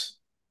 takes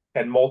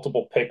and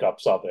multiple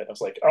pickups of it. I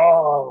was like,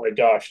 oh my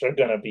gosh, they're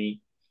going to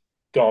be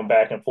going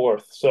back and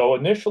forth. So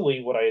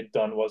initially what I had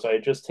done was I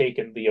had just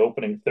taken the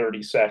opening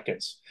 30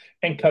 seconds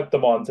and cut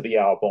them onto the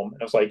album.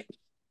 And I was like,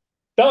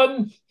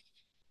 done.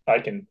 I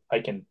can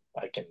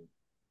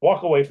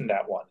walk away from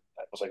that one.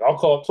 I was like, I'll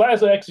call it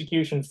Plaza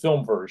Execution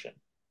Film Version.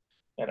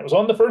 And it was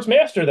on the first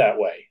master that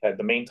way. It had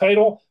the main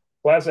title,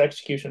 Plaza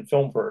Execution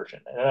Film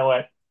Version. And I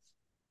went,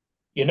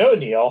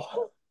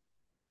 Neil,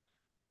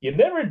 you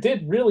never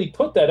did really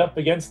put that up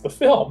against the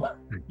film.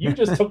 You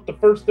just took the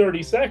first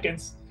 30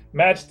 seconds,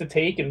 matched the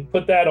take, and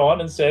put that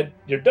on and said,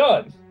 you're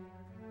done.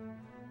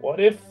 What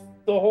if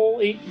the whole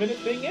 8-minute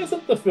thing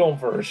isn't the film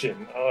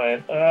version? I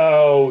went,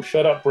 oh,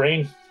 shut up,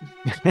 brain.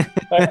 Not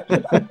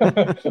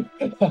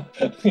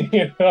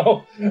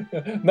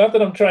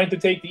that I'm trying to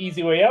take the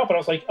easy way out, but I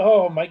was like,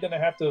 oh, am I going to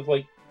have to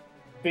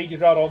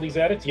figure out all these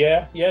edits?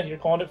 Yeah, you're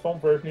calling it film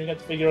version. You're going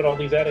to have to figure out all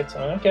these edits.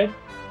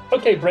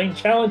 Okay, brain,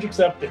 challenge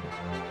accepted.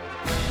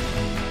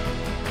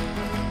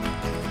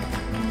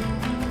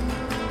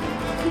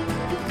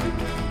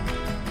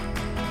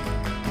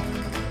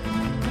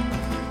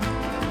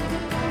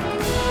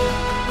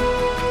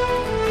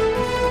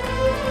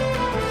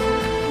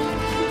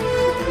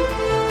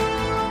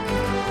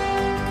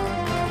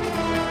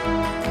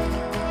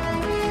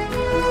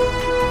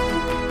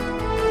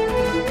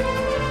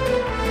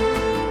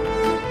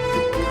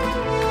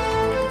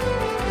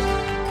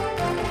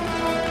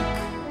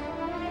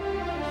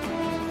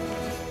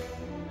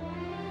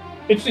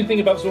 Interesting thing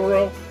about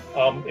Zorro,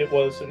 it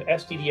was an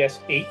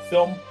STDS-8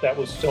 film. That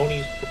was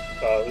Sony's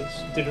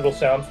digital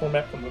sound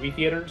format for movie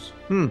theaters.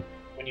 When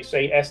you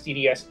say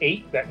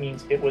STDS-8, that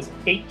means it was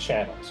 8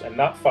 channels and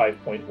not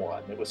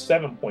 5.1. It was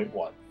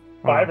 7.1.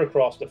 5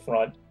 across the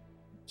front,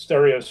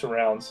 stereo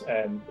surrounds,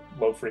 and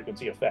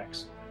low-frequency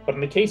effects. But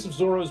in the case of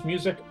Zorro's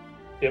music,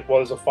 it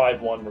was a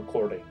 5.1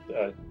 recording.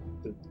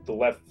 The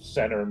left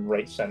center and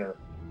right center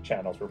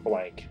channels were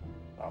blank.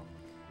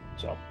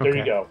 So there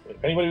you go.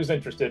 If anybody was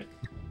interested.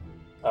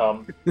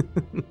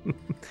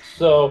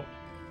 So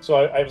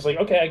I was like,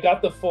 okay, I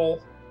got the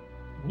full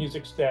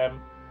music stem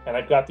and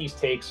I've got these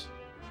takes.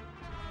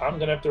 I'm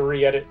gonna have to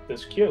re-edit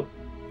this cue.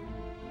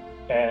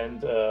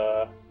 And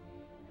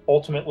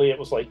ultimately it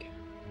was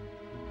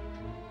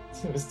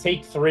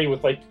take 3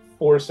 with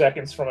 4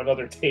 seconds from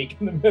another take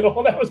in the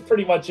middle. That was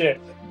pretty much it.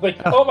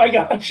 Oh my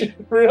gosh,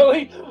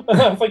 really?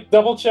 I was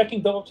double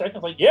checking. I was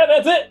like, yeah,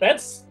 that's it.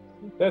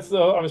 That's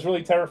I was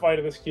really terrified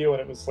of this cue, and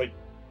it was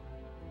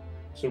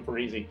super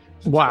easy.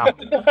 Wow.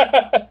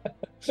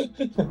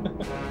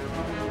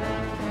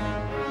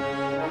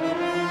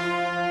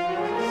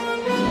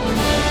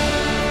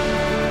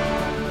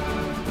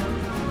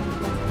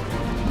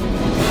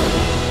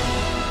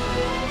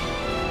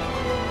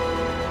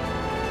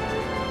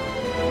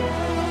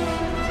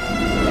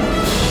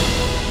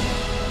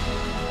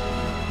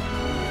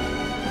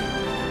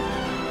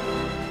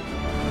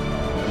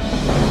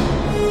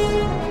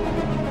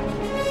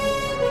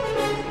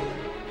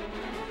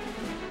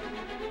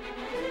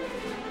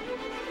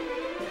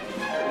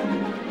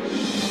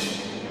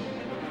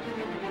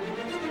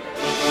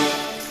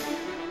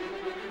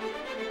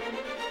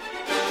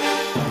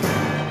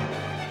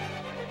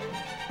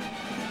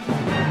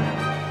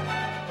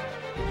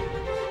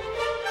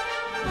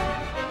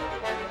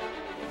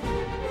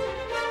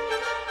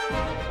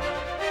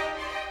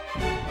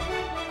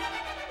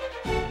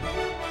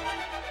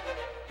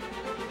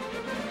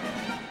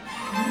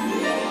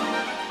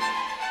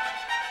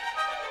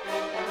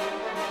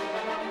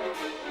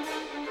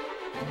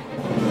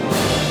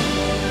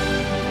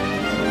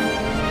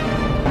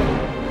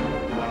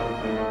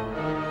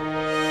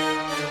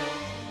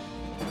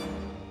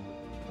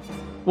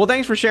 Well,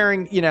 thanks for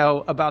sharing,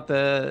 about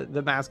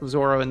the Mask of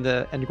Zorro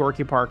and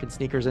Gorky Park and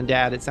Sneakers and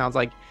Dad. It sounds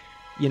like,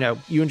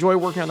 you enjoy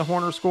working on the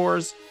Horner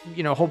scores.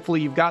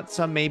 Hopefully you've got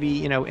some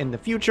maybe, in the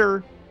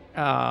future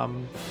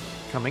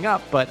coming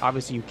up, but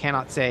obviously you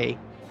cannot say,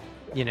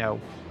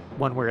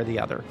 one way or the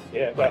other.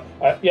 Yeah, but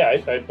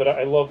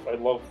I love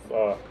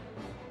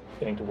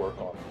getting to work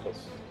on,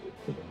 because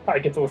I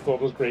get to listen to all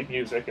this great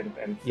music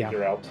and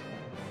figure out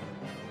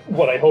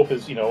what I hope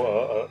is,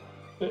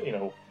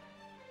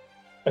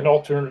 an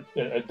alternate,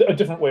 a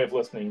different way of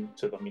listening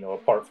to them,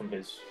 apart from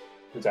his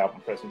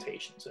album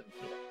presentations. And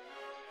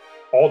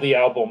all the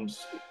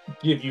albums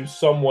give you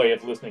some way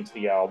of listening to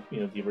the album,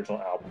 the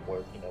original album,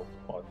 where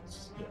on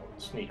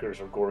Sneakers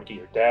or Gorky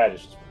or Dad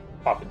is just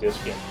pop a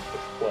disc in,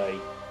 push play.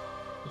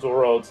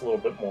 Zorro, it's a little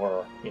bit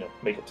more,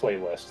 make a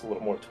playlist, a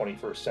little more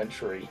 21st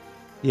century.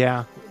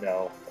 Yeah.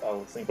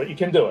 Listening, but you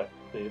can do it.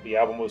 The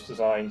album was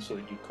designed so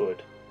that you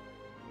could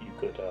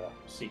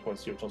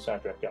sequence the original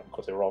soundtrack album,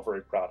 because they were all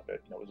very proud of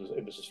it.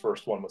 It was his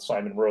first one with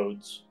Simon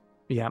Rhodes.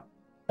 Yeah.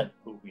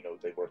 Who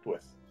they worked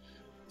with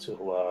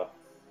till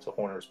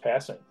Horner's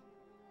passing.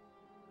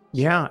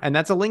 Yeah, and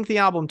that's a lengthy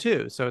album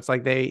too. So it's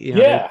like they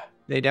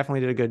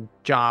definitely did a good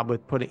job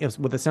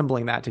with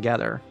assembling that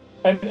together.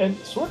 And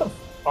sort of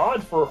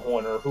odd for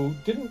Horner, who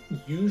didn't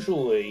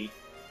usually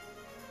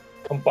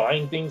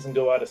combine things and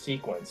go out of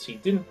sequence. He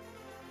didn't,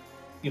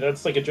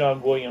 it's like a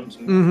John Williams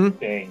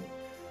thing.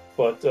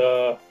 But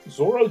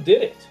Zorro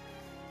did it.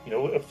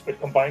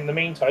 Combining the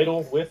main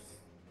title with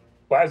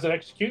Plaza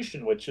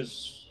Execution, which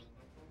is,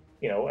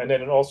 and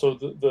then also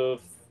the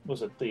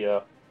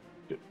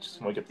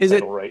just want to get the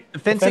title right. The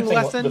fencing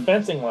lesson? The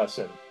fencing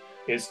lesson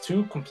is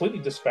two completely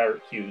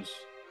disparate cues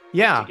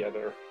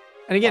together.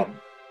 And again,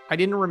 I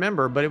didn't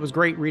remember, but it was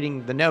great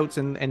reading the notes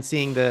and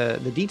seeing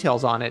the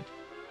details on it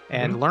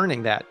and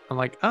learning that. I'm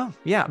like, oh,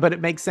 yeah, but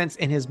it makes sense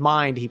in his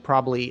mind. He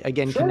probably,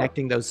 again,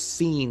 connecting those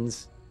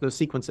scenes, those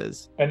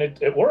sequences. And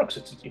it works.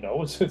 It's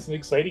an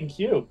exciting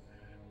cue.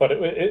 But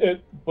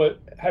but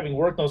having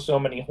worked on so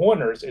many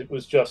Horners, it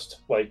was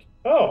just like,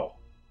 oh,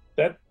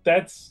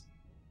 that's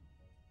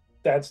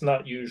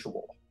not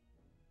usual.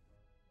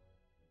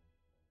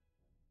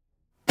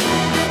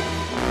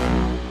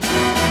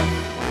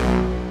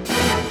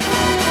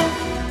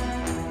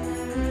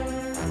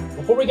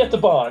 Before we get to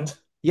Bond,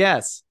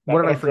 yes.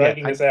 What did I forget?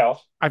 This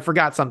out. I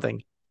forgot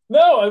something.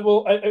 No, I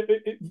will.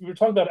 We were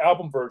talking about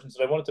album versions,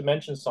 and I wanted to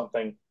mention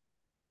something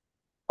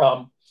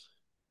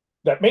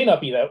that may not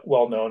be that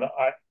well known.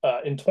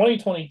 In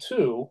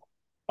 2022,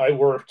 I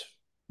worked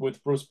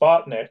with Bruce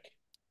Botnick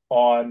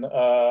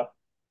on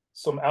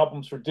some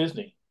albums for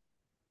Disney.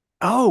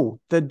 Oh,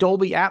 the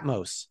Dolby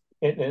Atmos.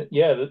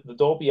 The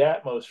Dolby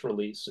Atmos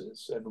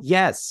releases. And,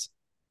 yes.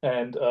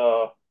 And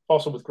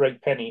also with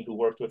Greg Penny, who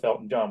worked with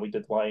Elton John, we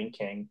did Lion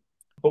King.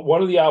 But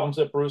one of the albums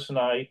that Bruce and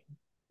I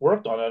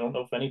worked on, I don't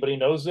know if anybody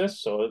knows this,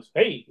 so it's,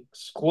 hey,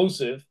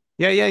 exclusive.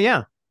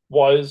 Yeah.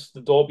 Was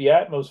the Dolby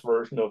Atmos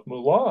version of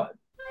Mulan.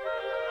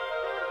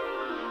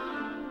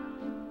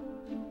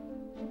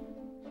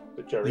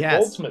 The Jerry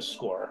Goldsmith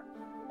score.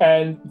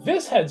 And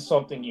this had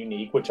something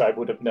unique, which I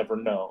would have never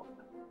known,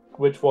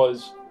 which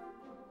was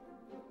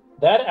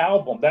that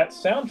album, that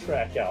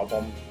soundtrack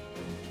album,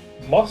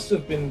 must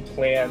have been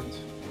planned.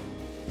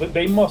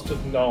 They must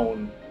have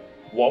known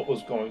what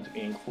was going to be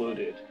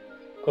included,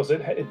 because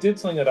it did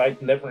something that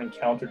I'd never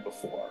encountered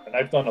before. And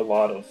I've done a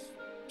lot of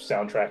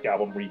soundtrack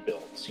album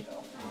rebuilds,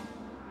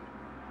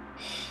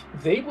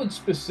 They would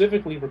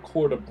specifically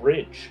record a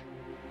bridge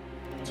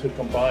to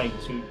combine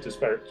two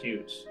disparate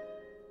cues.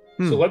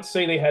 So let's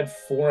say they had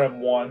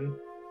 4M1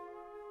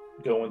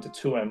 go into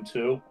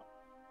 2M2.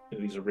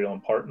 These are real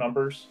and part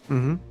numbers.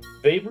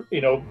 They,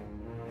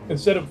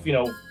 instead of,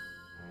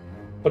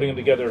 putting them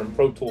together in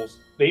Pro Tools,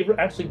 they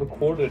actually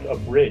recorded a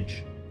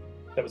bridge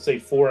that would say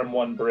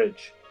 4M1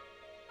 bridge.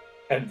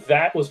 And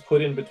that was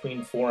put in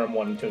between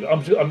 4M1 and 2.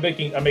 I'm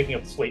making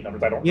up the slate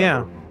numbers. I don't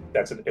remember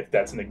if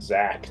that's an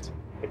exact.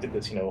 I did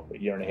this, a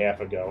year and a half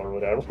ago or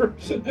whatever.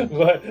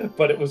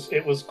 but it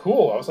was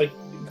cool. I was like,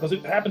 because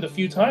it happened a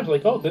few times,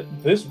 like, oh,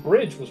 this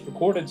bridge was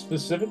recorded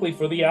specifically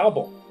for the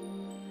album.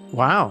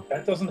 Wow.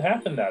 That doesn't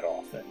happen that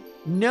often.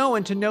 No,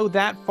 and to know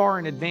that far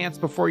in advance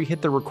before you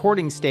hit the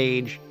recording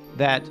stage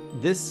that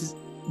this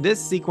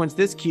sequence,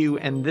 this cue,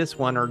 and this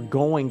one are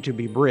going to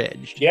be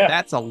bridged. Yeah.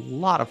 That's a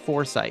lot of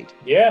foresight.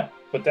 Yeah,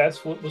 but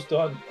that's what was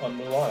done on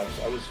Mulan.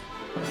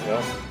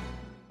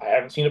 I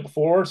haven't seen it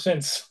before or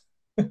since.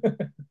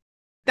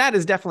 That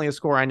is definitely a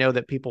score I know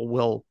that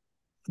people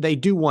they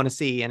do want to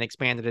see an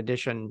expanded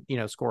edition,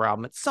 score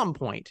album at some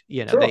point.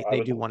 Sure,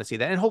 they do want to see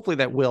that. And hopefully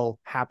that will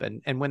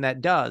happen. And when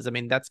that does,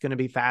 that's going to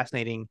be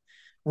fascinating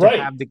to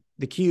have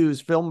the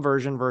cues film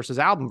version versus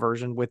album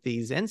version with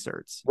these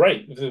inserts.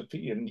 Right.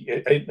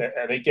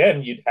 And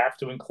again, you'd have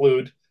to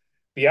include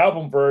the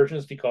album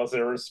versions because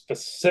there is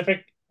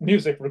specific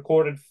music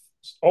recorded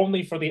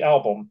only for the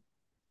album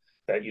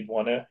that you'd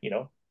want to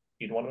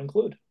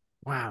include.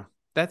 Wow.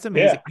 That's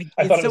amazing. Yeah,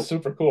 I thought it was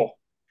super cool.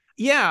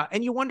 Yeah,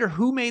 and you wonder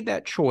who made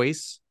that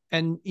choice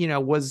And,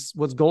 was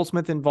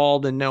Goldsmith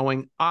involved in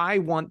knowing I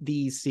want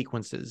these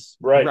sequences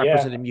Right,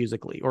 represented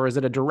musically, or is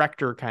it a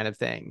director kind of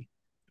thing?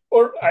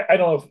 Or I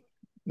don't know if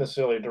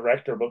necessarily a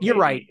director, but You're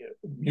right.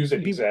 maybe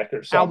music exec or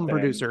Album something.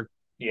 producer.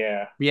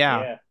 Yeah.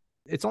 Yeah.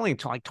 It's only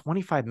like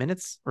 25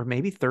 minutes or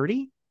maybe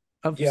 30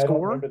 of Yeah, I don't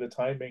score. remember the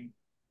timing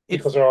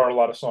because there are a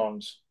lot of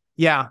songs.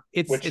 Yeah,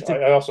 which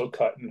I also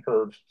cut and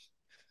heard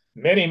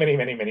many, many,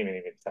 many, many,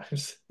 many, many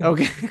times.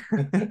 Okay.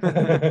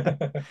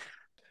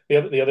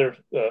 The other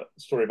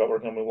story about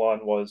working on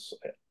Mulan was,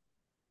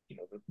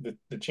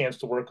 the chance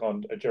to work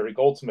on a Jerry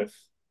Goldsmith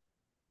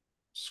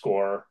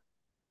score.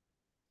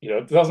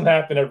 It doesn't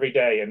happen every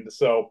day, and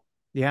so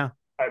yeah,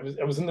 I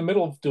was in the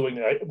middle of doing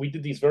it. We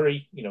did these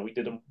very, we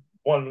did them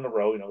one in a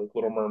row, like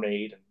Little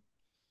Mermaid and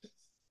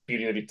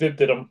Beauty and the Beast,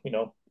 did them,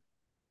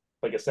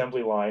 like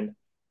assembly line.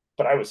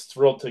 But I was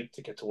thrilled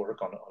to get to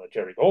work on a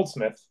Jerry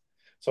Goldsmith.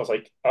 So I was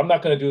like, I'm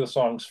not going to do the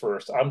songs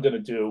first. I'm going to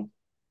do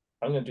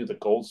the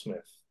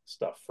Goldsmith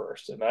stuff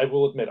first. And I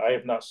will admit, I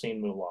have not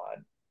seen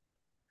Mulan.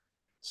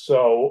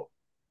 So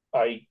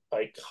I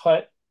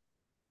cut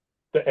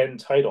the end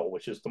title,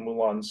 which is the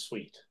Mulan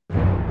Suite.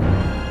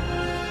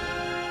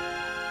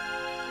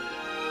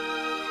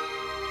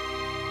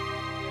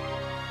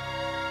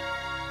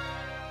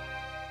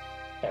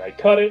 And I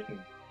cut it, and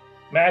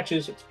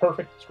matches. It's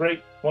perfect. It's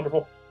great.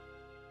 Wonderful.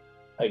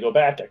 I go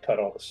back. I cut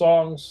all the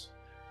songs.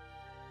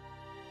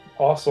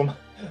 Awesome.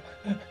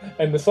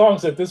 And the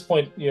songs at this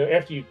point,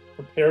 after you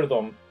prepare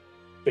them,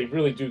 they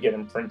really do get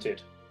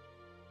imprinted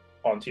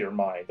onto your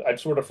mind. I've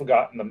sort of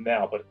forgotten them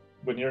now, but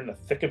when you're in the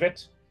thick of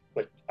it,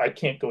 like, I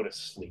can't go to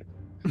sleep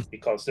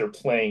because they're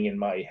playing in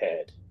my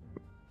head.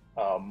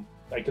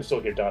 I can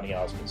still hear Donny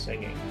Osmond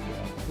singing,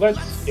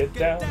 let's get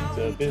down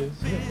to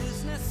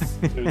business,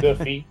 to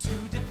defeat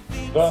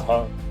the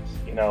Huns,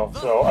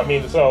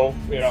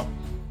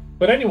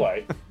 but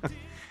anyway,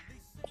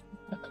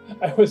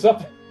 I was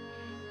up at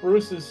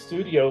Bruce's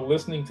studio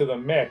listening to the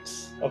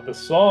mix of the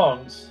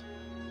songs,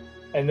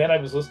 and then I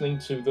was listening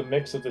to the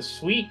mix of the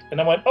suite, and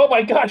I went, oh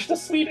my gosh, the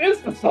suite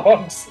is the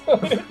songs. I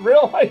didn't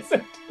realize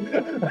it.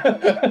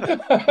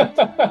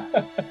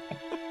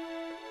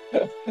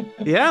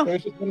 Yeah. It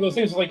was just one of those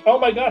things, like, oh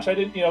my gosh, I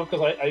didn't,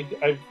 because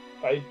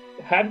I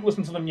hadn't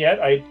listened to them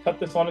yet. I had cut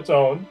this on its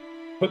own,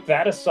 put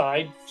that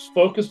aside,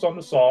 focused on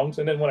the songs,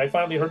 and then when I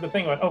finally heard the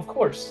thing, I went, oh, of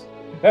course,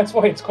 that's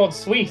why it's called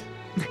Suite.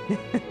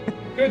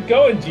 Good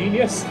going,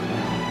 genius.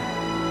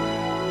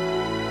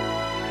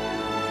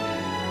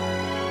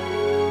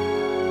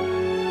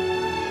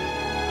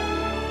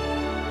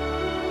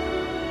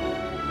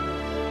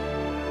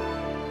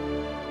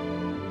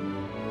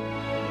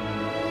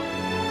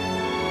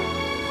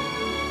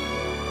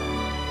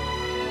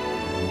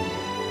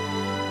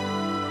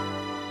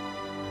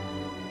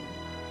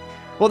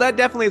 Well, that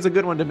definitely is a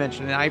good one to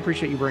mention, and I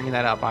appreciate you bringing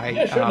that up.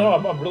 Yeah, sure. No,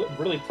 I'm really,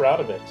 really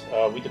proud of it.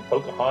 We did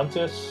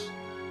Pocahontas,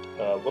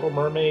 Little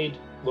Mermaid,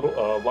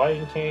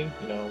 Lion King.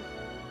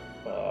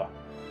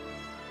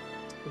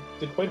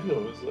 Did quite a few.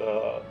 It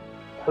was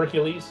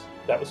Hercules.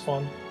 That was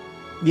fun.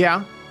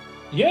 Yeah.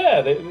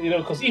 Yeah,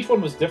 because each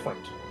one was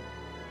different.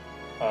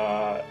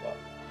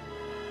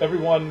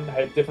 Everyone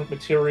had different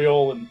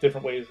material and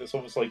different ways. It's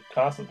almost like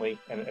constantly,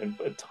 and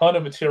a ton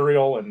of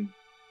material, and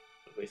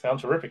they sound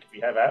terrific. If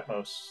you have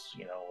Atmos,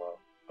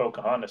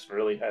 Pocahontas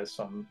really has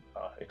some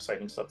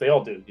exciting stuff. They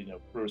all do.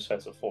 Bruce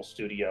has a full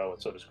studio,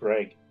 and so does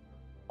Greg.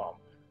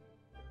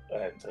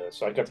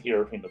 So I got to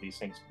hear these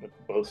things with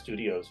both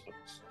studios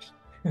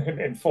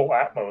in full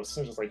Atmos.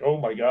 It's just like, oh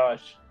my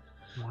gosh,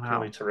 wow,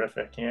 really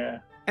terrific.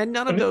 Yeah. And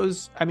none of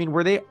those,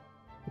 were they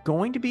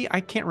going to be?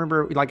 I can't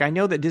remember. Like, I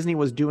know that Disney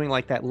was doing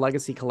like that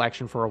legacy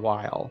collection for a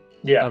while.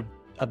 Yeah.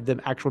 Of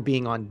them actual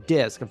being on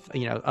disc, of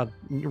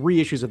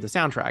reissues of the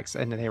soundtracks,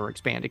 and then they were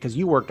expanded because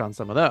you worked on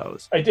some of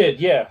those. I did,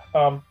 yeah.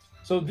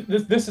 So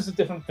this is a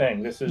different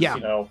thing. This is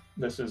Atmos.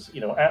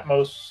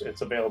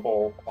 It's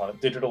available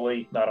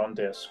digitally, not on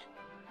disc,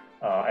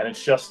 and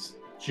it's just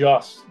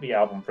the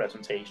album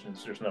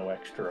presentations. There's no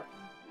extra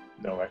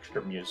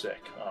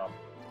music.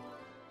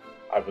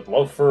 I would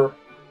love for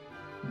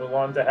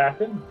Mulan to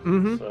happen.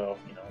 Mm-hmm. So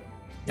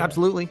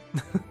absolutely.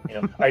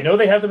 I know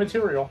they have the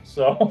material,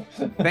 so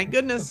thank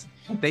goodness.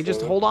 They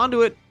just hold on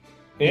to it.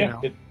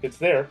 Yeah, it's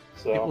there.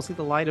 So it will see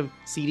the light of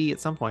CD at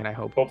some point, I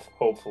hope.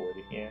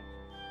 Hopefully, yeah.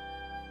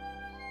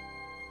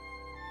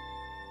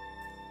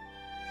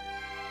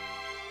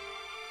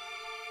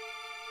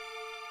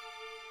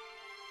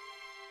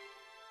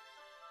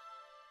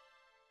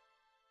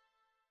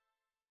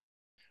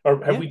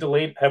 Or have we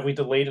delayed? Have we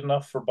delayed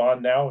enough for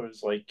Bond now? It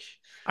was like,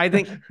 I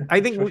think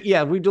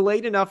we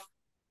delayed enough.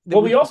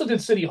 Well, we also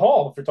did City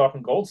Hall. If we're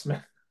talking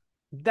Goldsmith,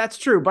 that's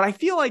true. But I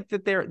feel like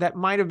that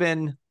might have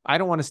been. I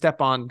don't want to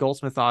step on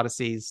Goldsmith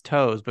Odyssey's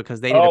toes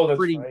because they did a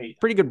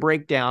pretty good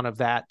breakdown of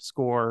that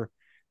score.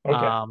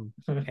 Okay.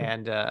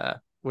 And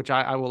which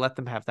I will let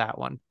them have that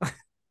one.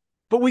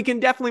 But we can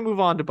definitely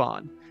move on to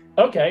Bond.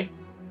 Okay.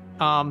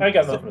 I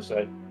got nothing to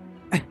say.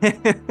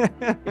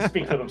 They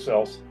speak for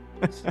themselves.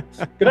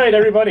 Good night,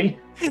 everybody.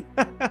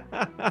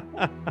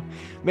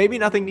 Maybe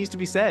nothing needs to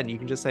be said. You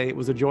can just say it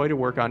was a joy to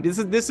work on.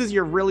 This is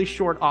your really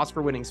short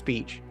Oscar-winning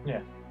speech.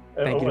 Yeah.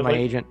 Thank you to my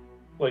agent.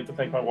 I'd like to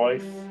thank my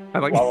wife. I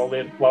like La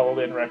La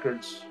Land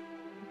Records.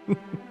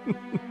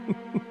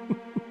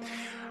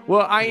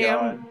 Well,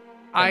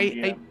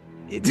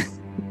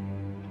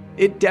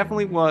 it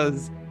definitely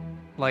was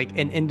like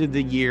an end of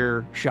the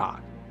year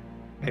shot.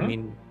 Mm-hmm. I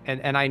mean,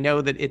 and I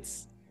know that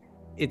it's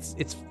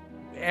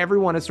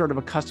everyone is sort of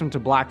accustomed to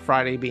Black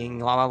Friday being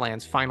La La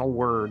Land's final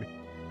word,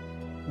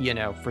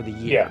 for the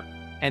year. Yeah.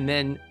 And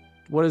then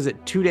what is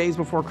it? 2 days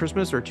before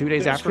Christmas or 2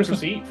 days after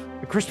Christmas Eve?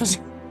 Christmas.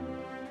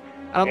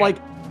 And I'm like,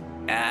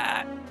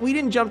 we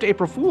didn't jump to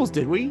April Fools,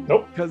 did we?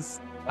 Nope. Because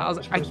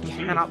I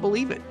cannot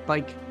believe it.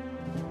 Like,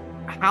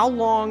 how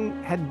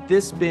long had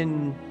this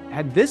been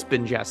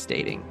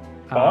gestating?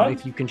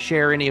 If you can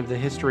share any of the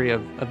history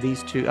of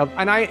these two,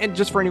 and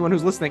just for anyone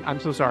who's listening, I'm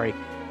so sorry.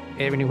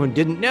 Anyone who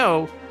didn't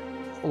know,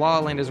 La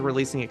La Land is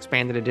releasing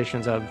expanded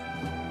editions of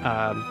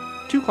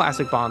two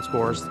classic Bond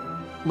scores,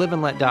 Live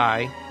and Let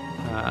Die,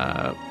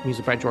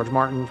 music by George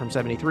Martin from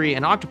 1973,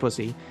 and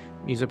Octopussy,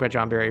 music by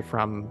John Barry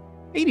from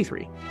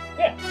 1983.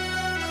 Yeah.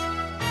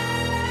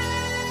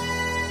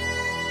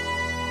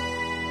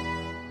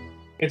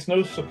 It's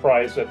no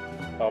surprise that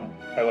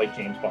I like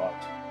James Bond,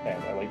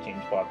 and I like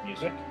James Bond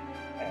music,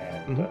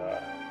 and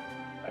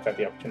I've had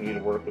the opportunity to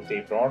work with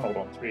David Arnold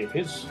on 3 of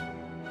his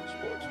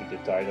scores. We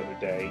did Die the Other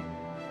Day,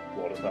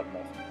 World Is Not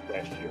Enough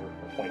last year, or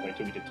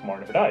 2022, we did Tomorrow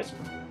Never Dies.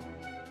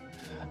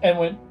 And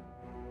when,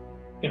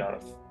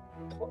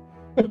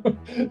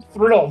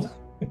 thrilled,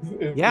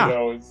 yeah.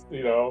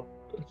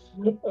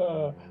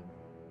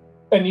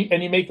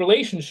 And you make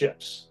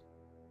relationships.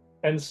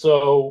 And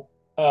so,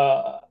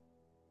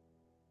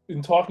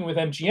 in talking with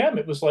MGM,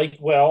 it was like,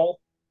 well,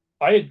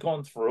 I had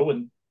gone through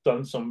and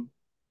done some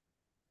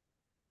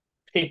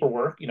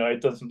paperwork, I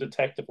had done some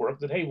detective work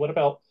that, hey, what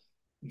about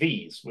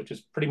these, which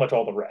is pretty much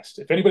all the rest.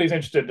 If anybody's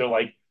interested, they're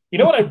like,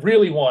 what I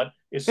really want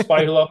is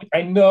Spider Love.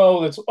 I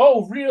know that's,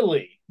 oh,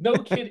 really? No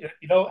kidding.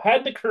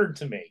 Hadn't occurred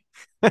to me.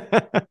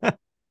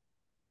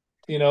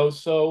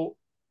 So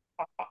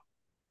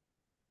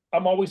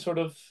I'm always sort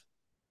of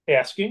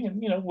asking,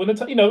 and when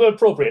it's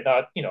appropriate,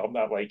 not I'm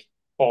not like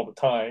all the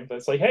time, but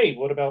it's like, hey,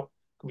 what about,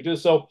 can we do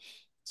this? So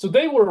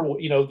they were,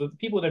 the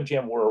people at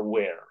MGM were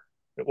aware.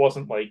 It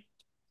wasn't like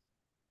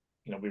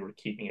we were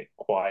keeping it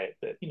quiet,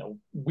 that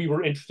we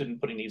were interested in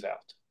putting these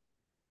out.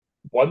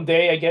 One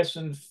day, I guess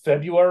in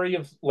February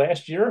of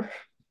last year,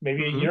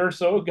 maybe a year or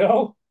so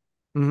ago,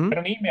 I got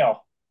an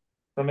email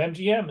from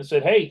MGM and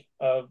said, hey,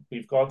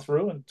 we've gone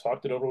through and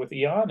talked it over with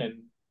Eon,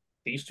 and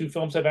these 2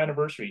 films have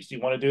anniversaries. Do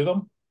you want to do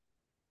them?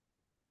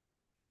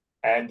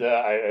 And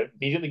I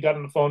immediately got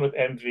on the phone with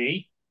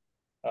MV,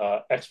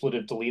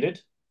 expletive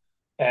deleted,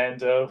 and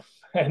MV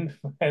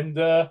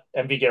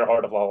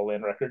Gerhardt of La La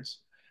Land Records,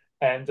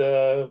 and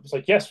it was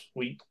like, yes,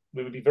 we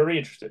would be very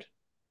interested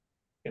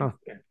in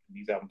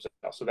these albums.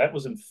 So that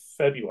was in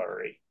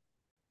February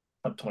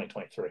of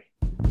 2023.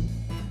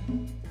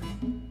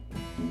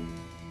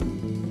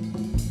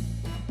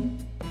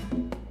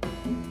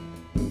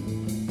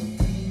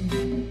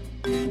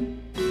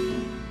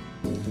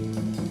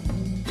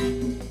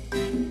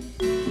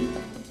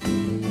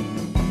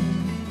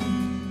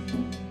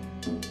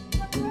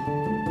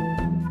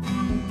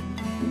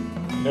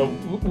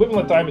 Live and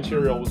Let Die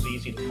material was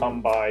easy to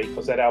come by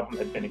because that album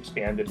had been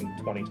expanded in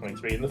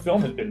 2023, and the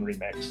film had been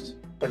remixed,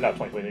 or not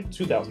 2023,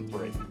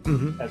 2003,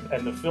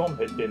 and the film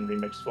had been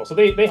remixed as well. So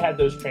they had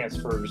those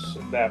transfers,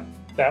 and that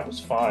was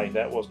fine.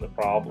 That wasn't a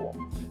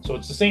problem. So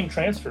it's the same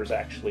transfers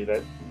actually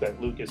that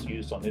Lucas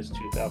used on his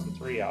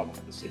 2003 album,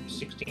 the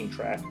 16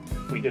 track.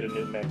 We did a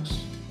new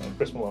mix.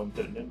 Chris Malone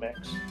did a new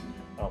mix.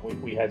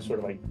 We had sort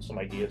of like some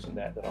ideas in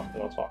that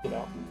I'll talk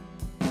about.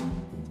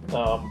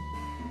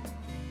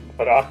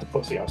 But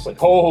Octopussy, I was like,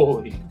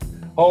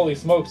 holy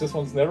smokes, this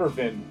one's never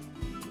been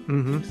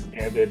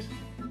expanded.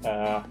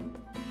 I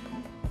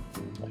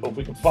hope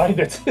we can find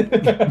it.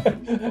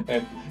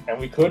 and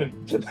we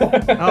couldn't.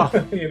 That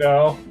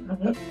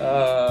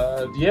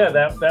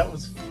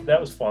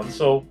was fun.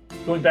 So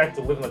going back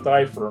to Live and Let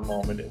Die for a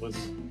moment, it was,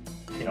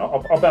 I'm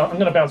going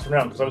to bounce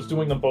around because I was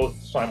doing them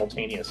both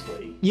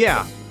simultaneously.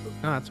 Yeah.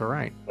 Oh, that's all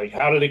right. Like,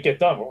 how did it get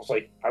done? Well, it was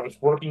like I was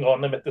working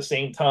on them at the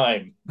same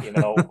time. It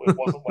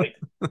wasn't like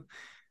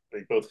they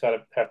both kind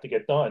of have to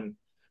get done.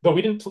 But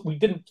we didn't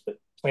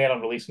plan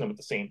on releasing them at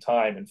the same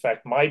time. In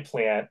fact, my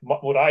plan,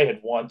 what I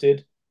had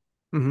wanted,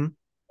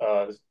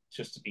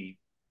 just to be,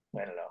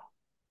 I don't know,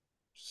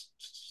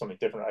 just something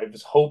different. I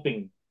was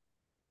hoping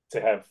to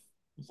have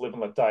Live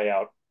and Let Die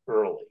out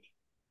early,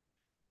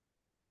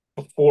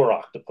 before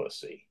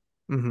Octopussy.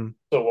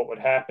 So what would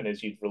happen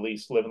is you'd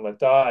release Live and Let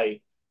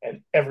Die,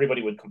 and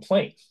everybody would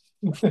complain.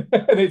 And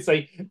they'd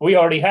say, we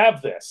already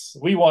have this.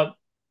 We want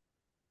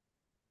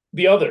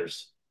the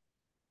others.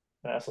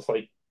 And that's just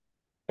like,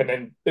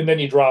 and then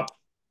you drop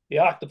the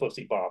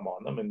Octopussy bomb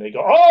on them, and they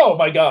go, oh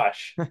my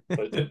gosh. But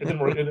it didn't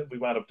work. We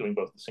wound up doing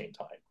both at the same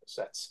time.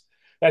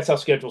 that's how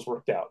schedules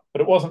worked out.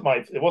 But it wasn't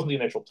the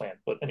initial plan.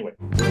 But anyway.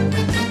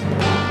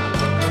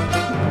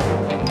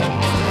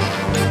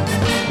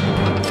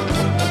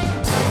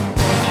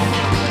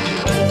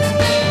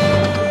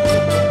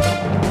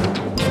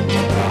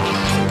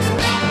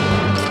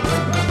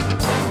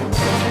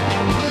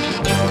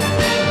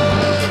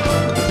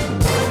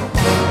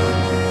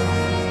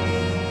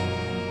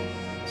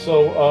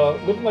 So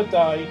Live and Let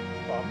Die,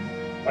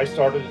 I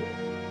started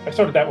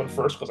that one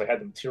first because I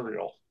had the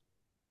material,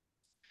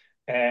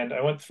 and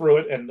I went through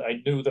it, and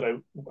I knew that I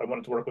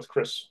wanted to work with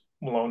Chris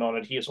Malone on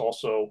it. He is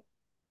also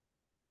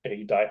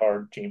a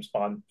diehard James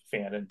Bond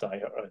fan and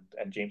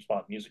James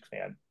Bond music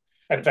fan,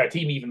 and in fact,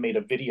 he even made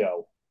a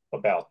video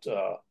about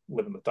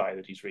Live and Let Die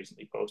that he's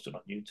recently posted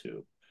on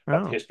YouTube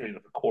about the history of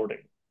the recording.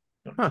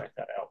 Check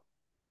that out.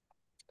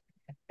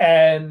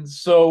 And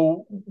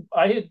so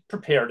I had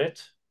prepared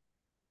it.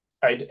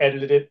 I'd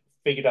edited it,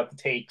 figured out the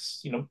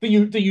takes,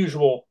 the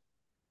usual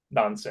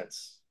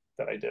nonsense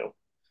that I do.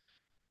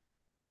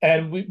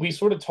 And we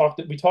sort of talked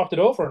it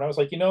over, and I was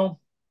like,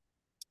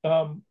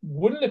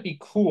 wouldn't it be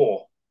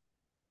cool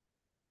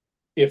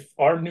if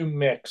our new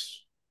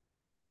mix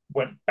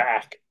went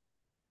back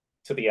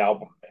to the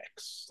album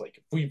mix? Like,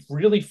 if we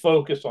really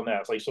focused on that.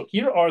 It's like, so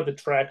here are the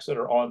tracks that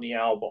are on the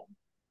album,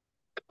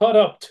 cut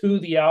up to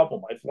the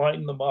album. I've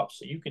lined them up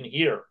so you can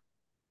hear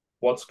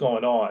what's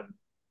going on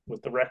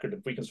with the record.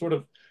 If we can sort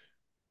of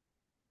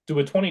do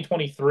a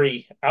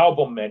 2023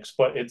 album mix,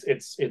 but it's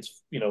the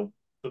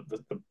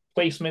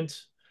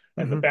placement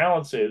and the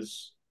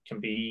balances can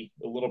be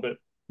a little bit,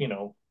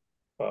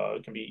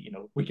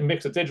 we can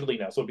mix it digitally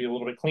now, so it'll be a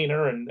little bit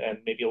cleaner and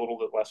maybe a little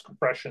bit less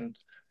compression,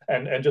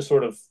 and just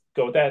sort of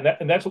go with that.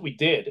 And that's what we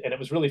did, and it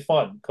was really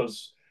fun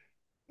because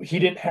he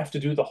didn't have to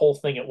do the whole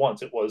thing at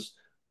once. It was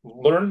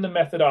learn the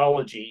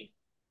methodology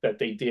that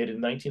they did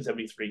in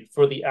 1973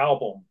 for the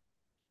album.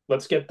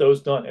 Let's get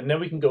those done, and then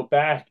we can go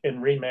back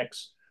and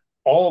remix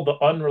all of the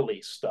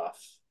unreleased stuff,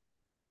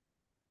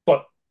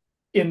 but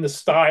in the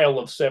style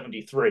of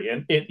 73.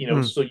 And it,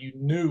 so you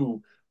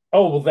knew,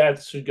 oh, well,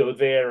 that should go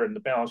there and the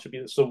balance should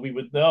be, so we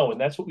would know. And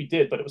that's what we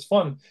did. But it was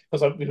fun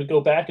because we would go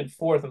back and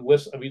forth and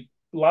listen. I mean,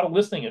 a lot of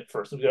listening at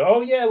first. We'd go,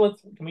 oh yeah,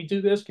 can we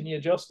do this? Can you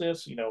adjust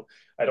this?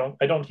 I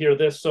don't hear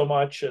this so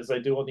much as I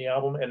do on the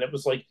album. And it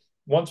was like,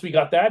 once we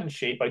got that in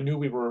shape, I knew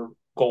we were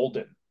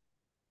golden.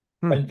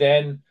 And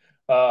then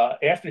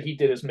after he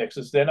did his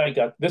mixes, then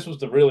this was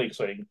the really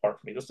exciting part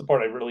for me. This is the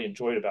part I really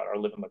enjoyed about our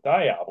Live and Let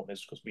Die album,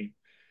 is because we,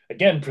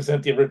 again,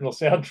 present the original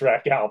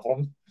soundtrack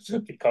album,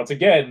 because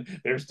again,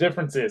 there's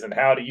differences, and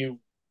how do you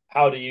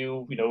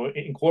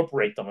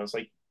incorporate them? It's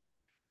like,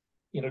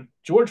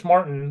 George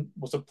Martin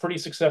was a pretty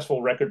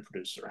successful record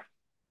producer.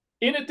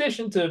 In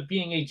addition to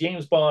being a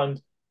James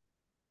Bond,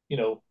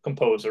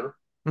 composer.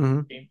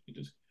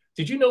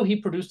 Did you know he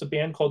produced a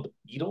band called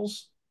the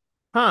Beatles?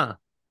 Huh.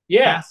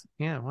 Yeah.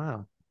 Yeah,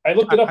 wow. I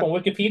looked it up on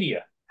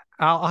Wikipedia.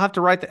 I'll have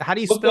to write that. How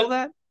do you spell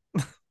that?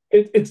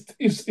 It's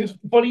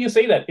funny you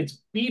say that.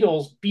 It's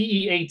Beatles,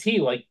 B-E-A-T,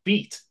 like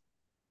beat.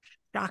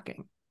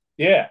 Shocking.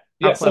 Yeah.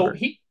 So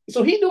he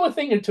knew a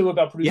thing or two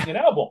about producing an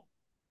album.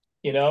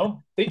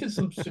 They did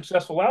some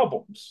successful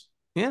albums.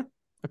 Yeah,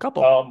 a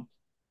couple.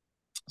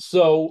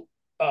 So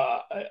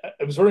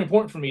it was very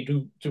important for me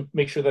to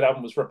make sure that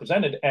album was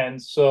represented,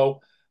 and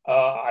so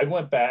I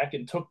went back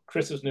and took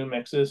Chris's new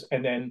mixes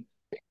and then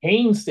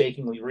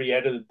painstakingly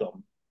re-edited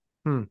them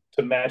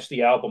to match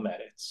the album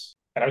edits.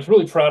 And I was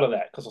really proud of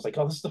that because I was like,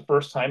 oh, this is the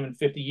first time in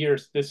 50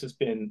 years this has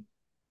been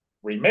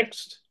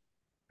remixed,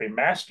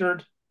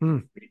 remastered,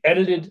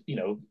 edited,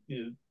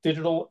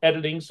 digital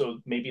editing. So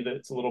maybe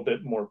it's a little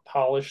bit more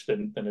polished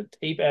than a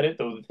tape edit,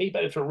 though the tape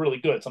edits are really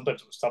good.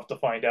 Sometimes it was tough to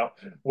find out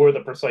where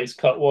the precise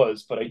cut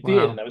was, but I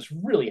did. And I'm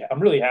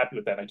really happy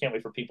with that. I can't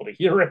wait for people to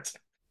hear it.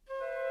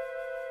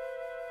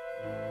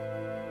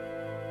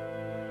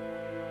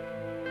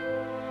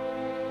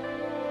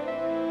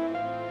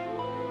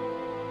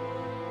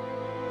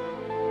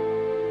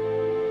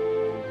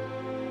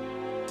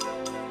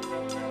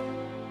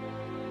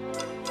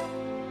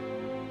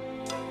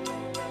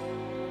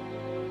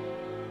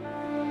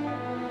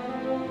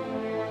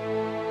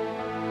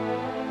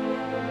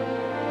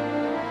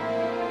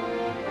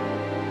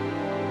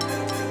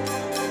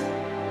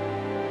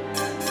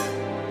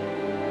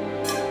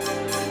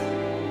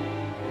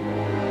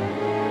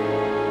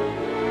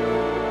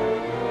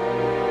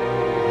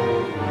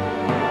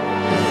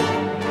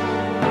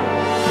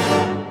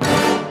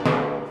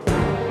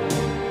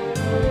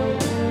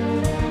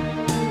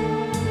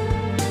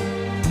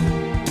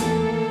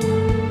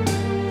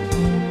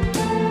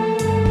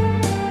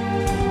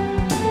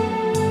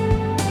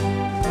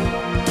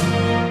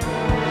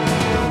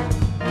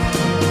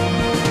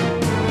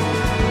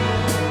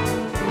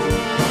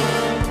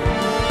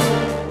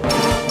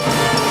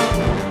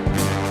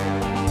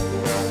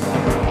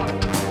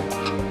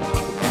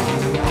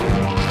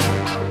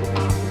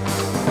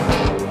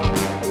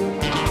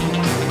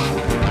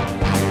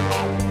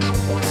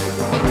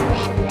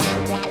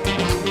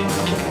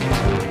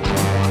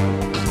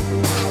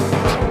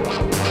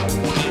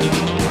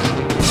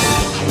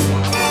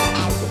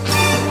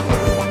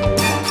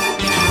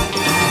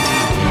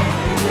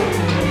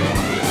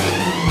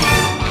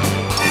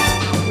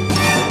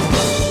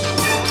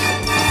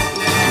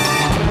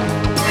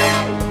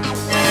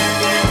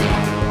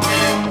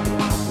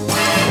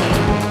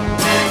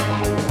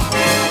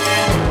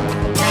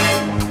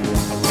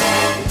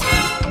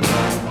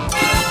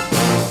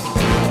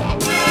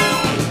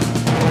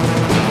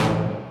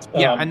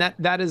 And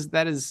that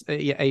is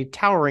a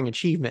towering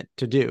achievement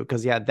to do,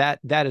 because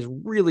that is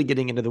really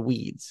getting into the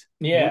weeds.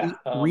 Yeah.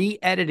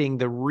 Re-editing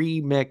the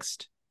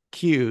remixed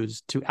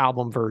cues to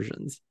album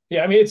versions.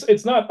 Yeah, I mean,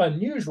 it's not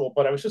unusual,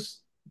 but I was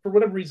just, for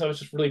whatever reason, I was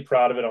just really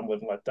proud of it on Live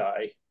and Let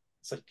Die.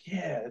 It's like,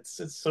 yeah, it's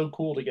so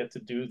cool to get to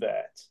do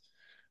that.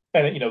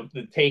 And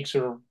the takes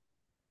are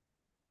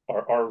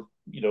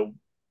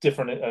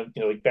different.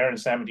 Like Baron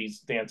Samedi's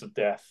Dance of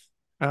Death,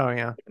 Oh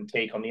yeah, different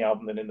take on the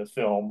album than in the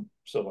film.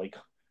 So like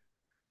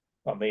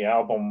on the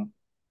album,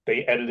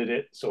 they edited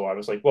it. So I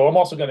was like, well, I'm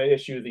also going to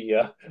issue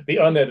the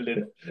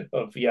unedited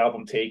of the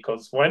album take,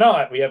 because why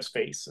not? We have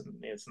space, and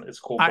it's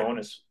a cool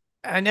bonus.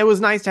 And it was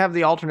nice to have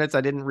the alternates.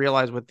 I didn't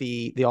realize with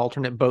the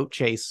alternate boat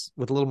chase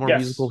with a little more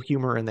musical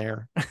humor in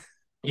there.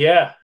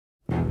 Yeah.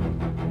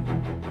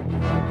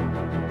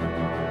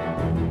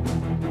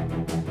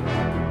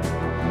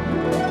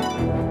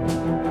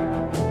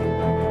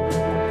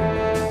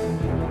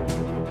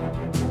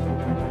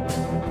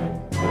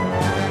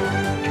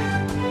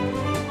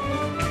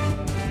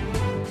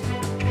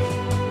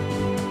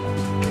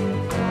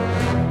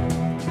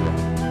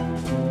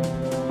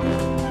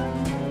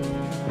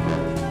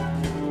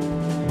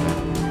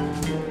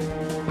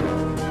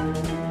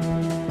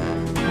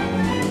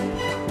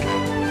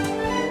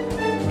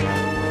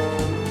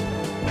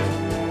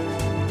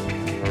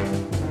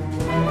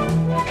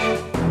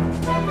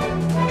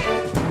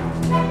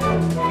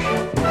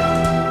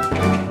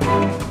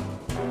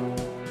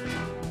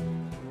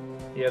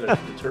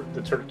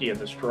 The turkey and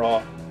the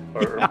straw.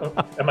 Or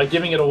am I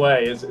giving it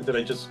away? Did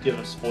I just give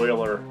a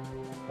spoiler?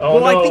 Oh,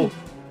 well, no. I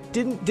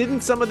think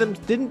didn't some of them,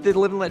 didn't the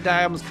Live and Let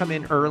Die albums come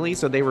in early,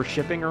 so they were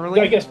shipping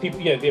early? I guess people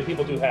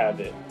do have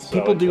it. So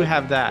people do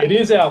have that. It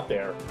is out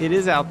there. It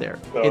is out there.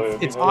 So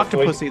it's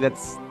Octopussy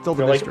that's still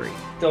the mystery.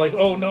 They're like,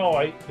 oh no,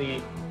 I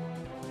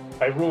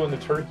ruined the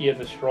turkey and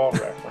the straw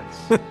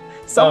reference.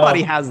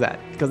 Somebody has that,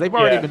 because they've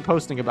already been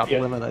posting about the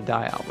Live and Let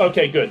Die album.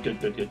 Okay, good.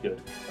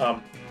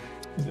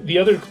 The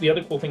other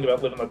cool thing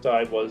about Live and Let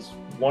Die was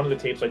one of the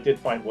tapes I did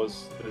find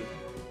was the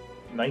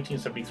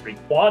 1973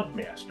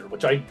 Quadmaster,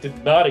 which I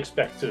did not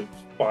expect to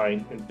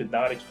find and did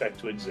not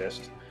expect to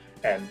exist,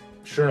 and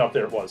sure enough,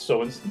 there it was.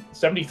 So in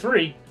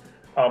 '73,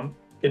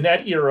 in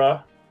that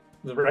era,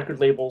 the record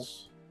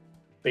labels,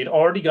 they'd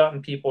already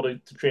gotten people to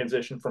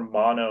transition from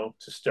mono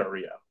to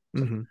stereo.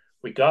 Mm-hmm.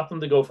 We got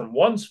them to go from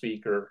one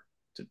speaker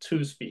to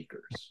two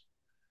speakers,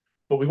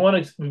 but we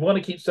want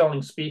to keep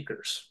selling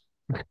speakers.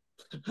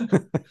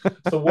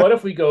 So what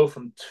if we go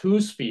from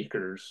two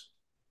speakers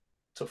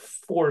to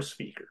four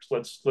speakers?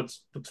 Let's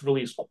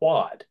release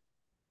quad.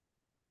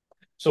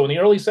 So in the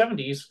early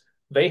 70s,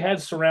 they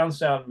had surround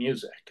sound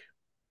music,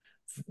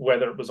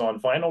 whether it was on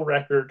vinyl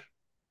record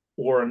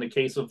or in the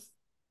case of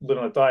Live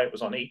and Let Die, it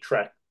was on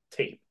 8-track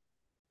tape.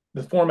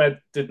 The format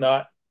did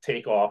not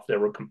take off. There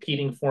were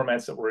competing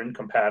formats that were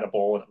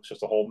incompatible, and it was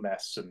just a whole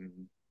mess,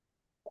 and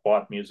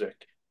quad music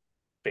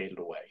faded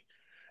away.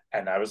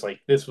 And I was like,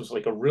 this was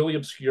like a really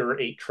obscure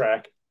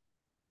 8-track,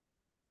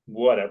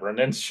 whatever. And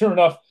then sure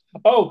enough,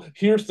 oh,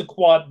 here's the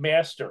Quad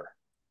Master.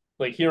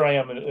 Like, here I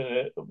am in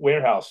a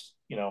warehouse,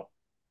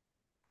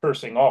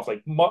 cursing off.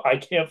 Like, I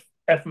can't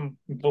effing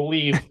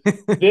believe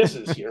this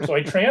is here. So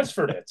I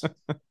transferred it.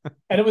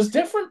 And it was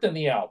different than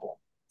the album.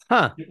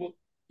 Huh.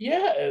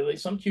 Yeah, like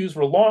some cues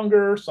were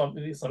longer, some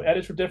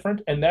edits were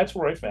different. And that's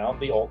where I found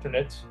the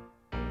alternate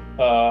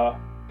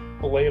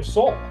Fillet of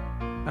Soul.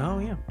 Oh,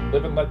 yeah.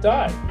 Live and Let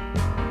Die.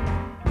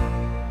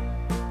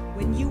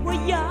 When you were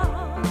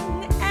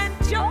young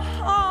and your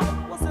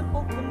heart was an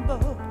open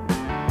book,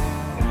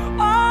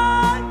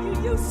 oh,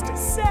 you used to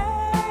say,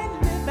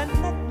 live and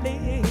let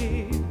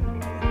live.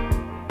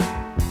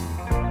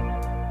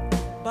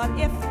 But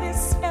if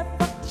this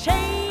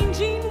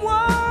ever-changing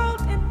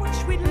world in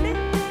which we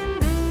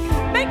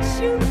live makes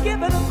you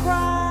give it a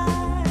cry,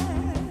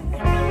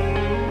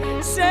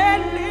 say,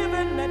 live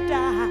and let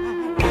die.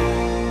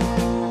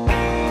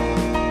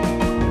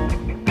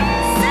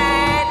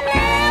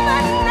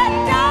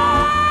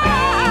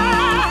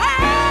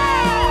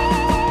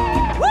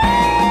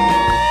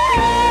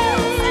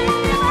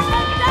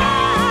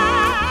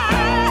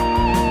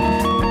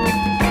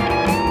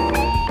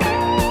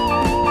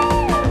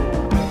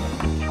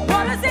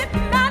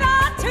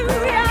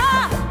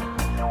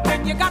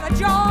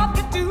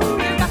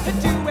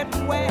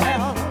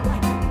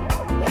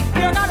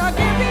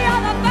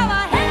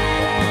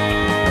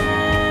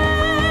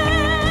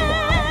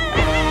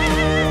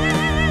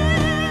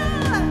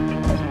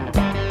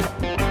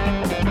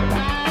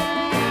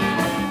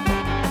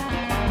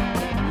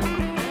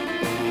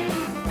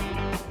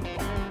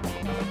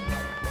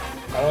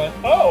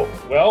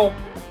 Well,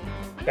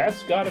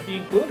 that's got to be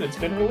included. It's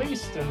been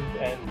released, and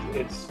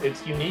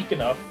it's unique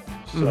enough.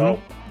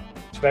 So,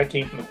 so that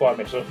came from the quad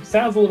mix. So if it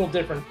sounds a little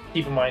different,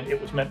 keep in mind it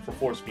was meant for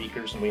 4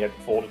 speakers, and we had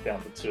to fold it down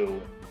to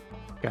 2.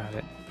 Got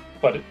it.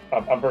 But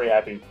I'm very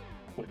happy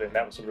with it. And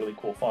that was a really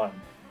cool find.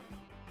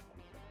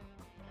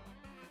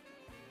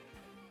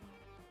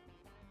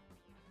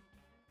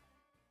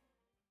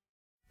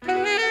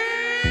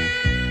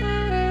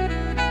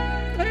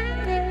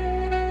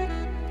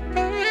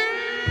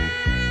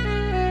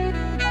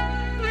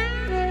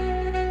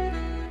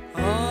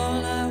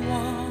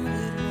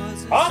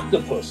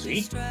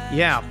 Octopussy.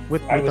 Yeah,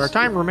 with our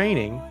time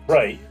remaining.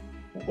 Right.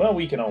 Well,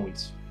 we can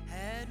always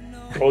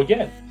go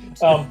again.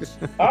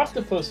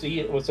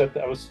 Octopussy I was at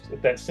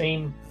that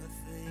same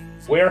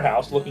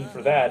warehouse looking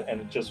for that,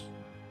 and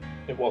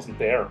it wasn't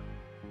there.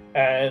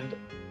 And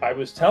I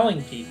was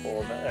telling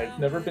people that I've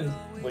never been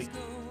like,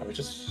 I was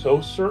just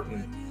so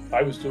certain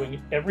I was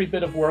doing every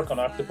bit of work on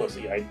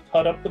Octopussy. I'd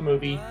cut up the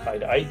movie,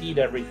 I'd ID'd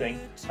everything,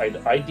 I'd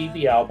ID'd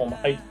the album,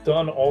 I'd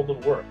done all the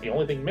work. The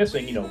only thing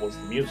missing, was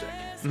the music.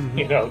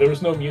 Mm-hmm. There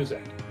was no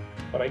music.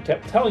 But I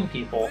kept telling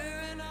people,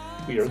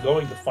 we are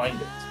going to find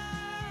it.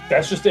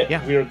 That's just it.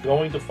 Yeah. We are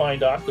going to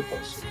find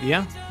Octopussy.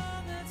 Yeah.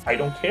 I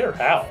don't care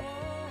how.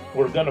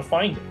 We're going to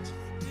find it.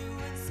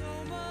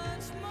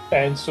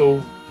 And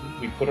so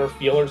we put our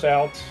feelers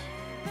out,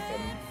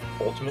 and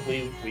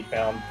ultimately we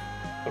found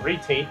 3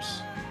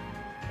 tapes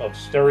of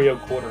stereo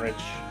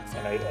quarter-inch,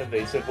 and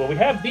they said, well, we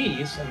have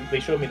these, and they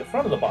showed me the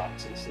front of the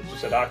boxes. It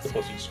just said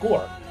Octopussy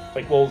score.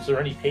 Like, well, is there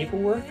any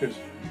paperwork?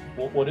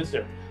 What is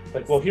there?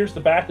 Like, well, here's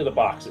the back of the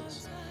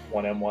boxes.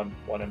 1M1,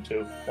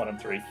 1M2,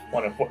 1M3,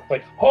 1M4.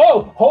 Like,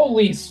 oh,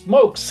 holy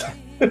smokes!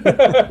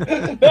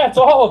 That's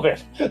all of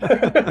it.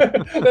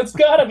 That's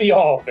got to be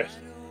all of it.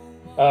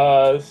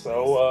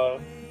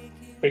 So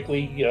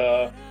quickly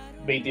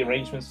made the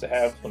arrangements to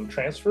have them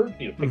transferred,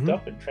 picked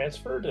up and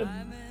transferred. And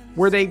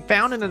were they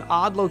found in an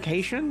odd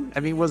location?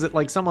 I mean, was it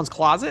like someone's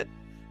closet?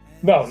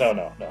 No.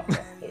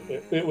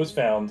 It was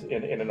found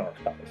in an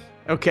archive.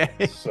 Okay.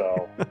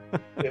 So,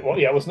 it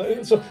was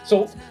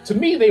so to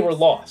me they were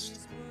lost.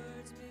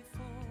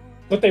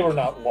 But they were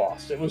not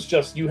lost. It was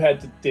just you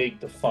had to dig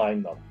to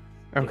find them.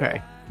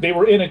 Okay. They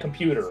were in a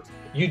computer.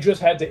 You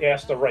just had to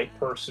ask the right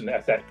person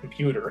at that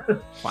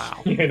computer. Wow.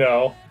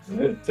 to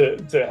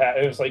have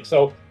it was like,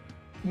 so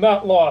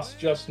not lost,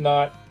 just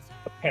not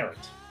apparent.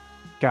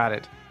 Got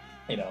it.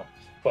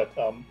 But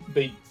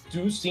they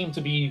do seem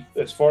to be,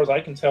 as far as I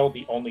can tell,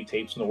 the only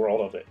tapes in the world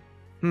of it.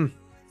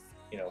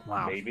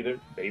 Wow. Maybe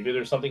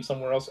there's something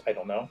somewhere else. I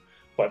don't know.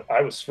 But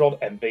I was thrilled,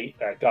 and I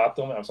got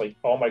them. And I was like,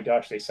 oh my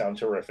gosh, they sound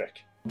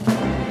terrific.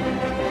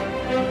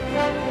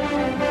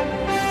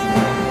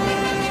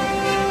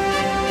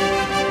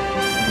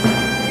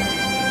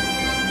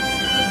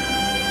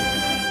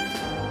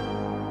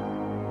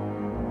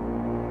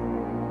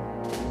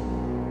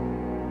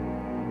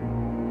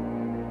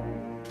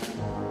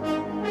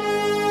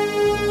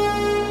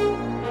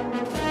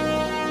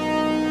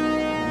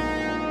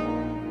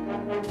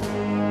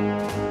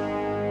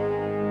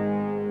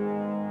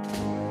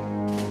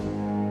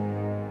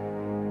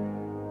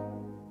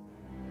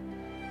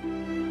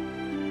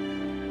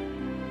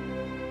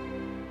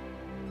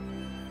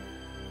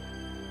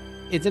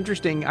 It's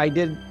interesting. I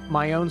did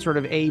my own sort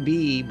of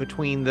A/B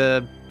between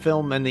the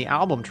film and the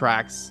album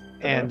tracks.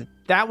 And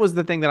that was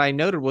the thing that I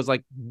noted was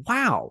like,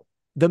 wow,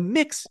 the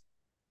mix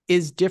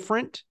is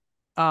different.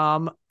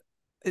 I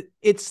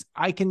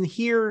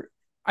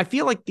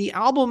feel like the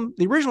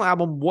original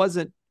album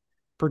wasn't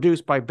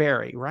produced by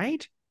Barry,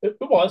 right? It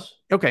was.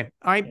 Okay.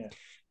 I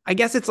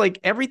guess it's like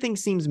everything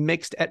seems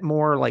mixed at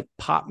more like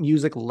pop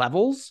music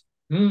levels.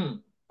 It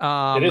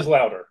is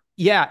louder.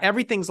 Yeah.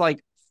 Everything's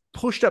like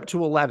pushed up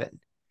to 11.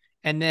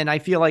 And then I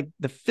feel like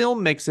the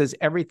film mixes,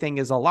 everything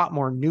is a lot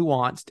more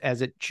nuanced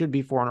as it should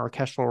be for an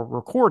orchestral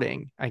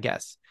recording, I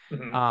guess.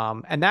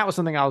 Mm-hmm. And that was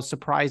something I was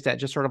surprised at,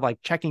 just sort of like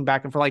checking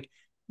back and for like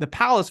the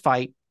Palace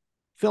fight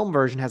film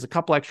version has a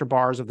couple extra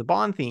bars of the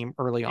Bond theme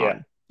early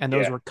on, and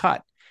those were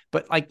cut.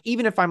 But like,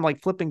 even if I'm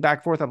like flipping back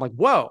and forth, I'm like,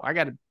 whoa, I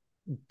got to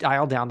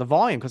dial down the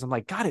volume because I'm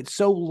like, God, it's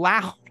so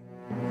loud.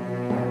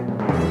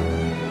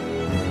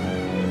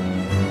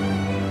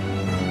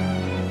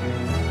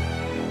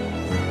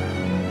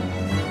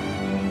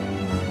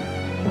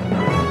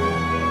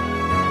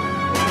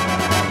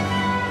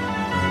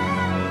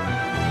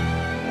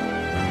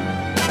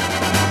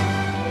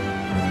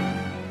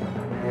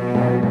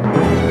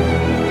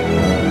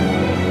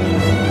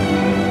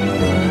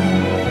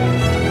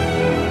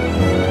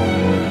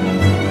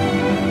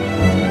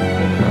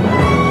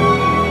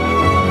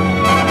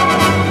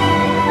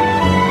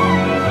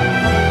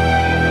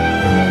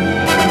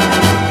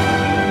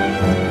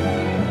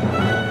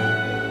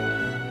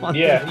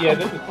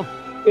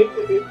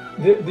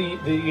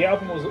 The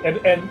album was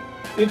and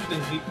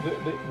interesting.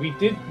 We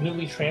did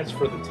newly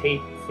transfer the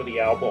tape for the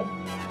album,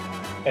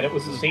 and it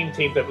was the same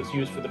tape that was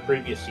used for the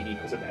previous CD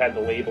because it had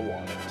the label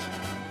on it.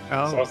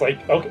 Oh. So I was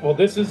like, okay, well,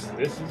 this is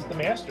the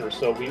master.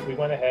 So we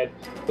went ahead.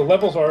 The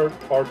levels are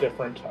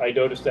different. I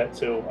noticed that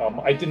too.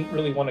 I didn't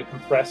really want to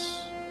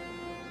compress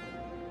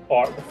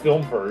the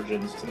film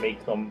versions to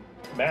make them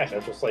match. I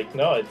was just like,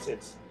 no,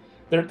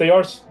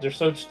 they're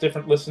such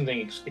different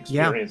listening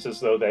experiences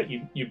though that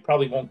you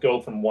probably won't go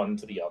from one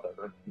to the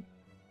other.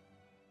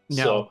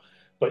 No. So,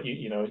 but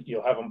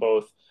you'll have them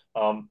both.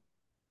 And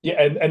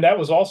that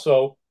was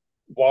also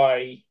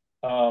why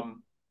there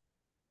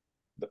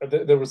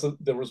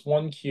was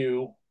one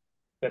cue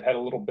that had a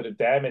little bit of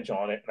damage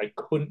on it, and I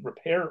couldn't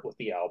repair it with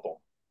the album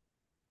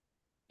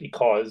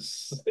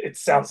because it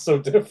sounds so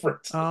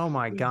different. Oh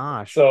my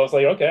gosh. So I was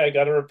like, okay, I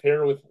got to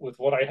repair with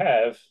what I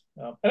have,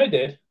 and I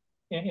did.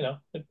 yeah,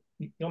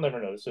 you'll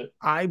never notice it.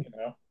 I You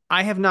know.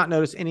 I have not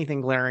noticed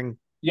anything glaring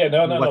Yeah,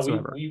 no.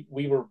 whatsoever.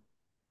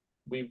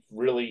 We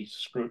really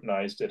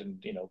scrutinized it,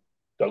 and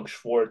Doug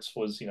Schwartz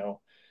was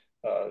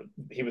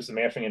he was the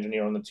mastering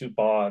engineer on the two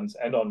Bonds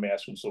and on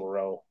Mask of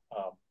Zorro.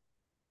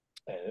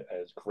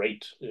 As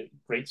great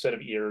set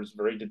of ears,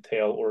 very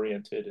detail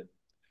oriented, and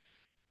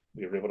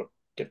we were able to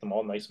get them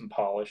all nice and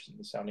polished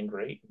and sounding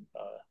great.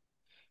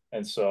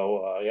 And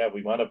so yeah,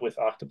 we wound up with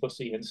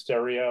Octopussy in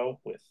stereo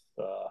with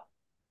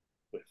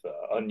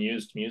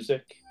unused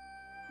music.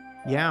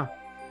 Yeah.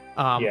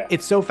 Yeah,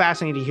 It's so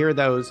fascinating to hear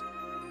those,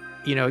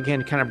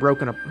 again, kind of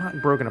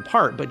not broken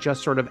apart, but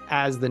just sort of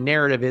as the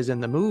narrative is in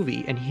the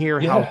movie, and hear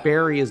how yeah,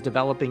 Barry is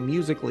developing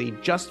musically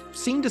just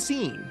scene to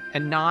scene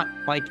and not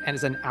like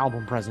as an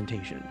album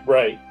presentation.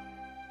 right.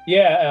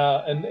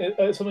 Yeah,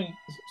 and something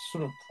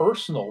sort of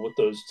personal with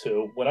those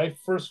two. When I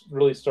first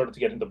really started to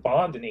get into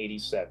Bond in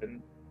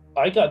 '87,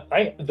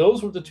 I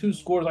those were the two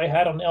scores I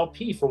had on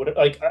LP for whatever.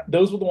 Like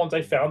those were the ones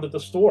I found at the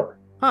store.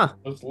 Huh.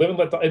 I was living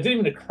like it didn't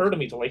even occur to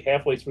me till like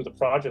halfway through the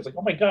project. It's like,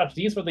 oh my gosh,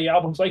 these were the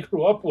albums I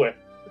grew up with.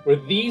 Were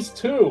these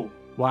two?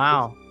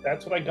 Wow.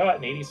 That's what I got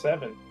in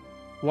 '87.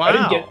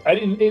 Wow.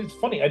 It's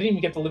funny. I didn't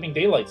even get the Living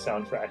Daylight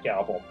soundtrack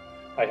album.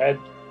 I had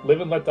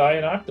Live and Let Die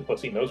and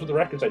Octopussy, and those were the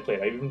records I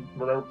played. I even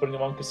remember putting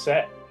them on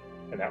cassette,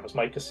 and that was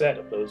my cassette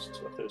of those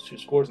two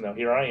scores. Now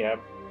here I am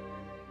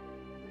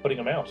putting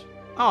them out.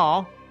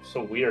 Oh,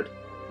 So weird.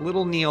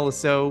 little Neil is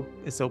so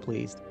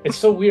pleased. It's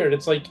so weird.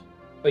 It's like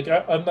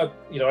I'm not,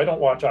 I don't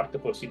watch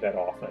Octopussy that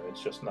often.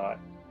 It's just not.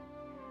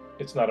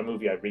 It's not a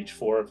movie I reach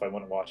for if I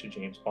want to watch a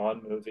James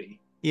Bond movie.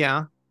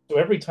 Yeah. So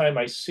every time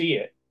I see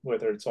it,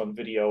 whether it's on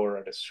video or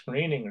at a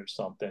screening or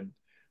something,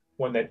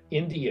 when that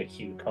India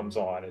cue comes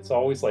on, it's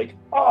always like,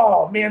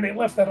 oh man, they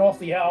left that off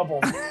the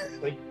album.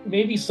 Like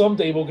maybe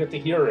someday we'll get to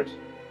hear it.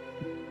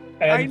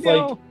 And I it's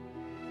know. like,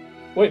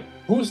 wait,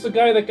 who's the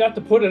guy that got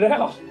to put it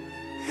out?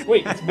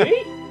 Wait, it's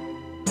me?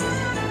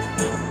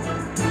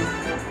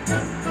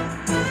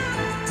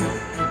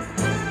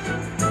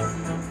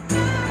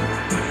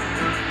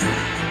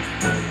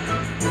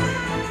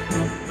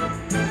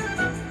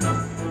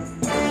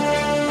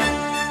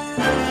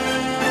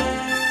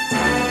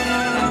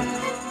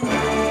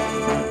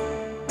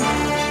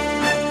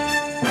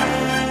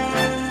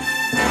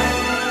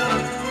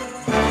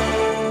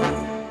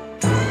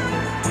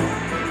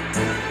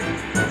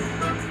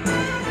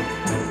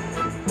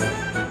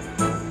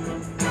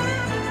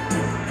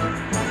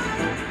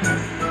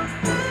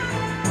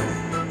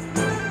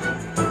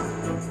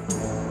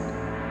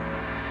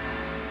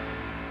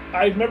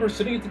 I remember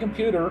sitting at the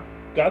computer,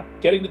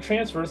 getting the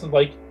transfers, and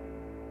like,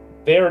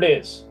 there it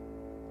is.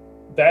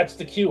 That's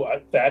the cue.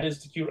 That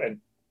is the cue. And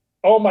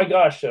oh my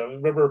gosh, I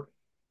remember,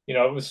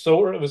 it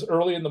was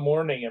early in the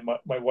morning, and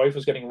my wife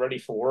was getting ready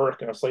for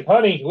work, and I was like,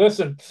 honey,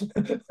 listen,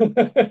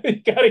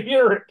 you gotta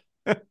hear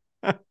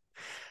it.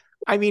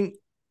 I mean,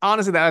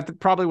 honestly, that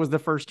probably was the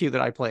first cue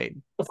that I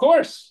played. Of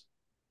course.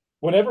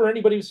 Whenever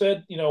anybody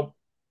said,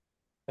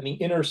 in the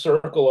inner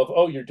circle of,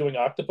 oh, you're doing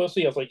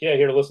Octopussy, I was like, yeah,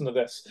 here, listen to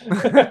this.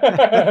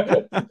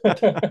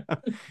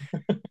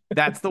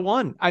 That's the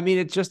one. I mean,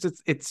 it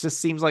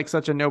just seems like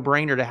such a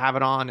no-brainer to have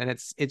it on, and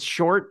it's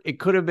short. It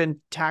could have been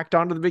tacked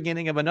onto the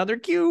beginning of another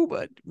cue,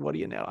 but what do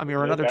you know? I mean,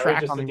 or another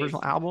track on the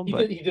original album.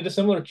 He did a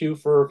similar cue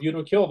for View to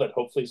a Kill that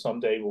hopefully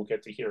someday we'll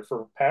get to hear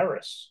for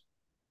Paris.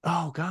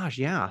 Oh gosh,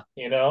 yeah.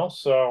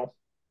 So.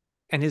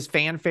 And his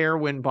fanfare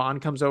when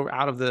Bond comes over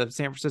out of the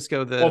San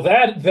Francisco. Well,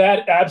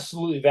 that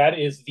absolutely, that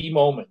is the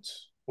moment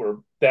where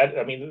that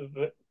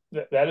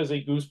is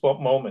a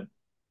goosebump moment.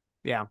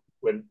 Yeah.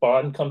 When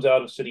Bond comes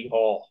out of City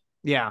Hall.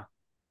 Yeah.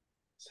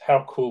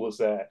 How cool is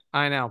that?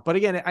 I know. But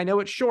again, I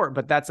know it's short,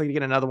 but that's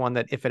again another one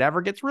that if it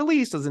ever gets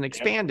released as an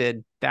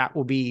expanded, that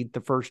will be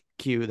the first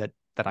cue that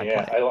I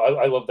play.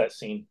 I love that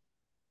scene.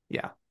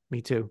 Yeah,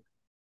 me too.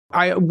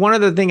 One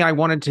other thing I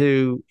wanted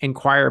to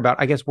inquire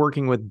about, I guess,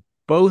 working with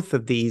both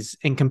of these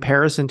in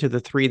comparison to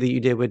the three that you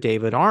did with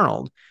David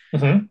Arnold,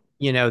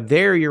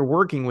 there you're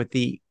working with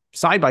the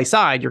side by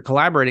side, you're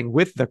collaborating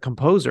with the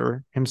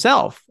composer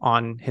himself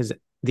on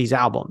these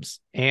albums.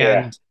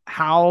 And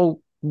how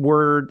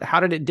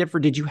did it differ?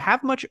 Did you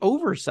have much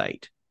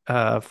oversight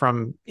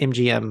from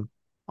MGM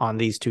on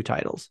these two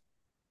titles?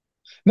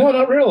 No,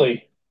 not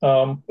really.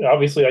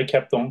 Obviously I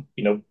kept them,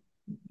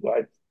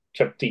 I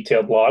kept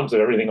detailed logs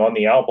of everything on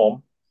the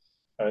album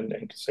and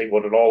could say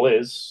what it all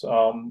is.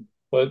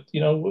 But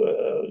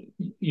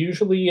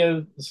usually,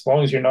 as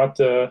long as you're not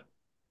doing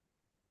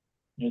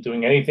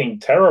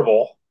anything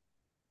terrible,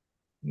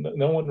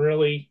 no one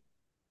really,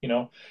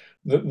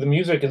 the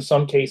music in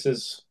some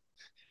cases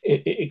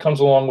it comes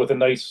along with a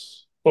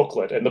nice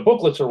booklet, and the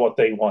booklets are what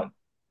they want.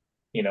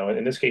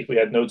 In this case, we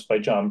had notes by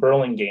John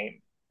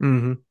Burlingame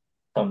on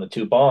the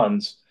two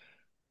Bonds,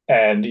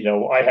 and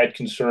I had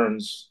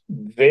concerns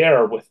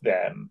there with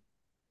them.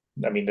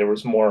 I mean, there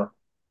was more.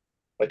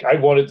 Like I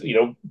wanted,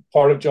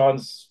 part of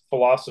John's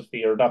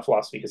philosophy, or not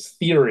philosophy, his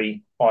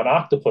theory on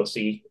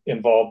Octopussy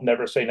involved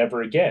never say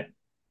never again.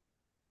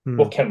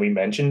 Well, can we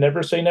mention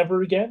never say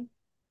never again?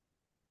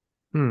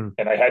 Hmm.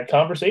 And I had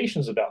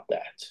conversations about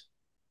that.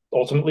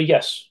 Ultimately,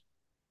 yes,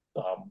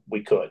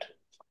 we could.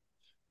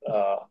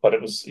 But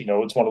it was,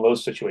 it's one of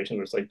those situations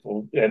where it's like,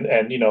 well,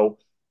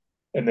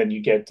 and then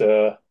you get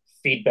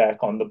feedback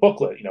on the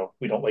booklet.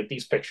 We don't like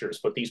these pictures,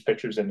 put these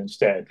pictures in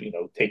instead.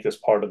 Take this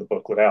part of the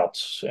booklet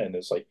out, and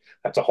it's like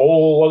that's a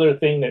whole other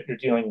thing that you're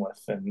dealing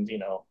with. And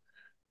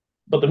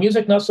but the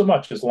music not so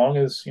much. As long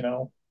as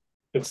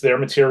it's their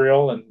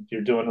material and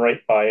you're doing right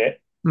by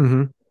it.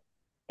 Mm-hmm.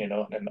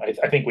 And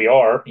I think we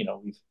are.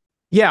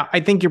 Yeah, I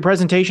think your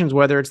presentations,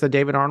 whether it's the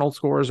David Arnold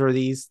scores or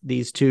these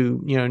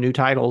two new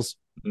titles,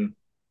 Mhm.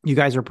 you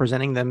guys are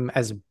presenting them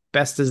as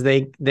best as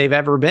they've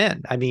ever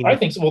been. I mean, I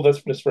think so. Well,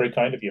 that's very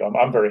kind of you.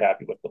 I'm very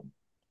happy with them.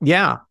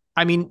 yeah.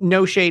 I mean,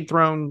 no shade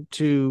thrown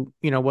to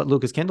what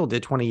Lucas Kendall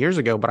did 20 years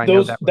ago, but I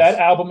know That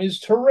album is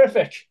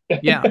terrific.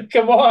 Yeah.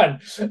 Come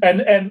on,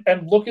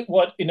 and look at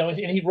what and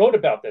he wrote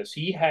about this.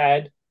 He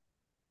had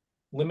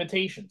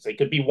limitations. They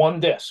could be one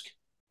disc,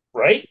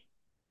 right?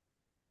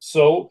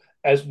 So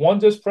as one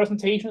disc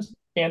presentations,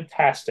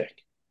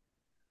 fantastic.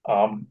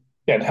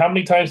 And how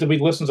many times did we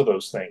listen to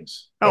those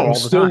things? Oh, and we all the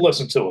still time.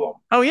 listen to them.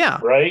 Oh yeah.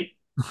 Right.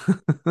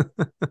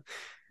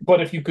 But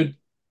if you could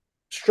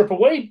strip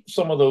away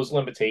some of those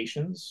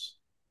limitations,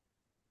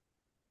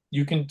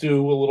 you can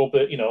do a little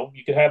bit.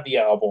 You could have the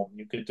album.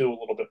 You could do a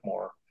little bit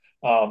more.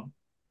 Now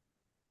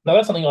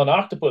that's something on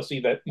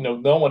Octopussy that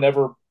no one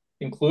ever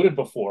included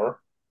before,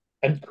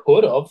 and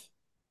could have,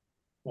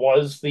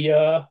 was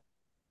the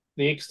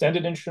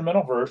extended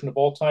instrumental version of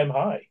All Time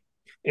High.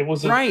 It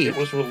was Right. It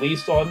was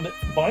released on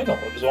vinyl.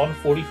 It was on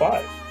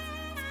 45.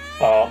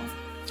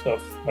 So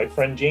my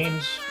friend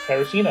James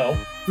Carasino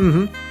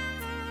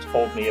Mm-hmm.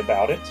 told me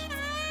about it,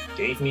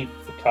 gave me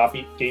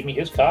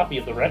his copy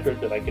of the record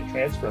that I could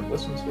transfer and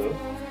listen to.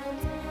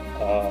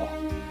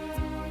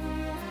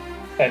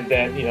 And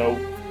then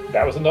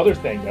that was another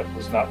thing that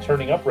was not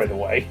turning up right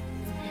away.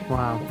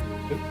 Wow.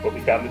 But we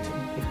found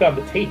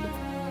the tape.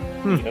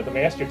 The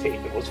master tape.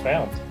 It was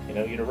found.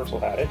 Universal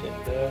had it,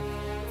 and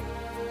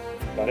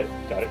got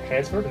it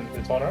transferred, and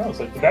it's on our own.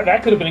 So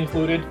that could have been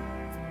included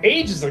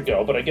ages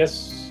ago, but I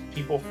guess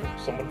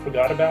someone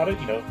forgot about it.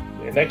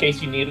 In that case,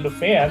 you needed a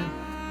fan,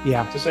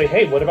 to say,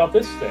 hey, what about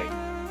this thing?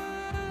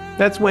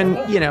 That's when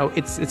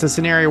it's a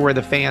scenario where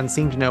the fans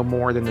seem to know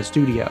more than the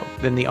studio,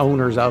 than the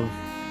owners of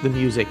the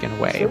music in a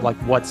way, of like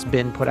what's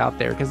been put out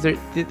there, because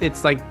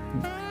it's like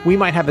we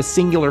might have a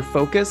singular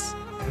focus,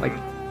 like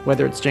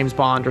whether it's James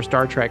Bond or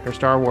Star Trek or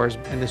Star Wars,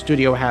 and the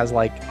studio has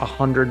like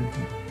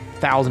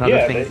 100,000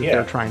 other things that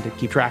they're trying to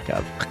keep track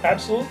of.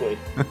 Absolutely.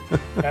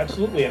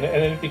 Absolutely. And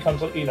then it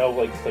becomes like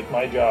like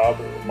my job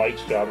or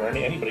Mike's job or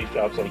anybody's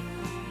job. It's like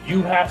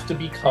you have to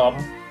become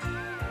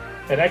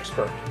an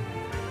expert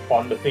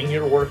on the thing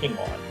you're working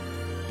on.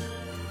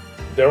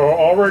 There are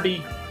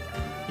already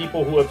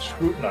people who have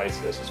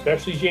scrutinized this,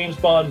 especially James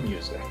Bond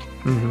music.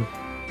 Mm-hmm.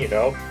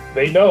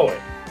 They know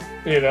it.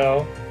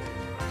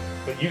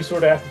 But you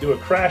sort of have to do a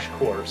crash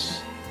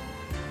course.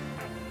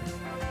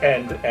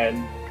 And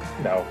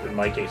no, in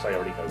my case, I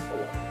already know the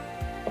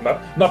one.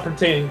 I'm not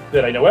pretending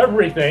that I know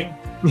everything,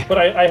 but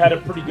I had a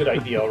pretty good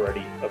idea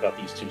already about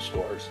these two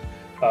scores.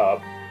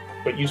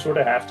 But you sort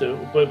of have to.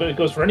 But it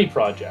goes for any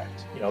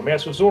project.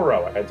 Master of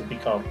Zorro, I had to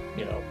become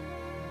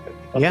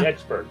the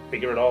expert,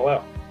 figure it all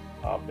out,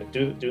 and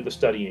do the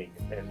studying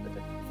and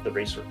the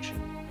research.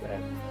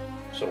 And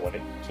so when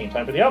it came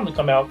time for the album to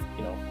come out,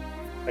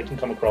 I can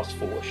come across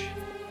foolish.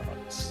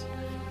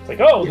 It's like,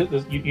 oh,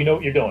 you know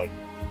what you're doing.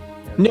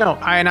 No,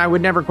 I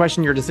would never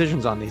question your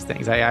decisions on these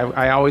things.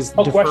 I always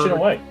question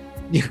away.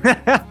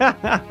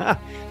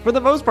 For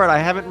the most part, I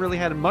haven't really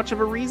had much of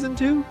a reason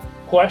to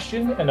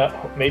question, and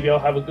maybe I'll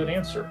have a good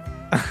answer.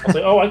 I'll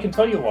say, I can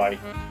tell you why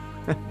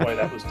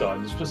that was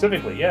done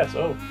specifically. Yes.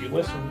 Oh, if you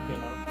listen,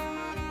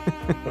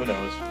 who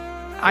knows?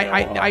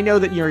 I know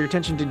that your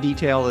attention to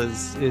detail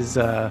is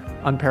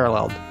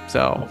unparalleled.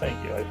 So well,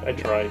 thank you. I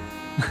tried.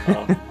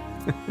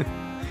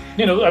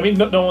 I mean,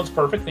 no one's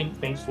perfect.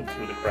 Things slip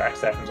through the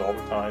cracks. Happens all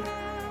the time.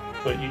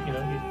 But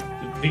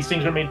these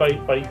things are made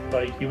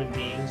by human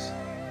beings.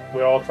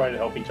 We're all trying to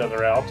help each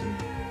other out and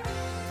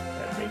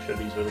make sure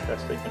these are the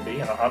best they can be.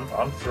 And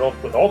I'm thrilled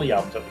with all the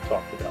albums that we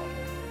talked about.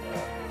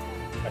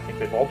 I think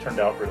they've all turned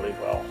out really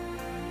well.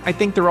 I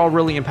think they're all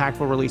really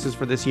impactful releases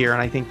for this year,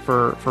 and I think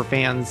for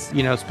fans,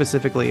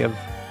 specifically of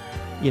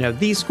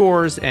these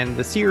scores and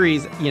the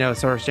series,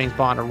 as far as James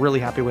Bond, are really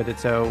happy with it.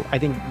 So I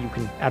think you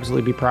can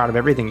absolutely be proud of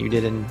everything you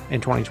did in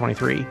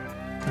 2023.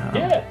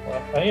 Yeah,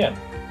 well, I am,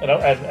 and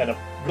I'm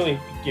really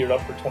geared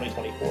up for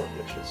 2024,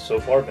 which has so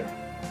far been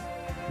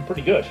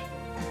pretty good.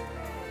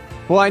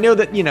 Well, I know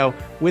that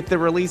with the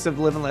release of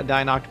Live and Let Die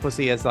and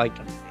Octopussy as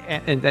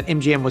and that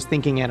MGM was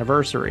thinking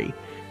anniversary.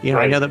 Right.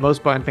 I know that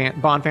most Bond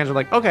fans are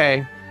like,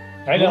 okay,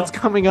 I know what's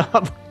coming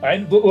up.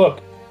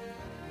 Look,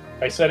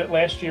 I said it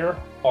last year.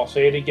 I'll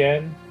say it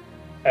again.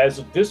 As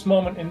of this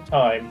moment in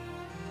time,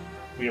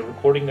 we are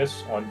recording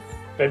this on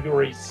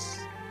February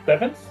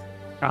 7th.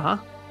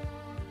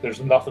 There's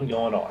nothing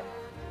going on.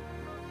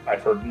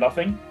 I've heard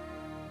nothing.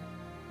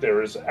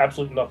 There is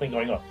absolutely nothing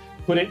going on.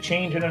 Could it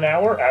change in an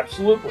hour?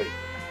 Absolutely.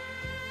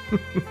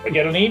 I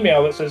get an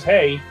email that says,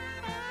 hey,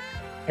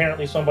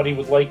 apparently somebody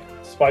would like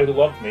Spy Who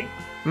Loved Me.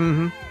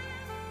 Mm-hmm.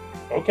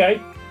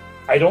 Okay.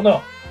 I don't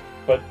know.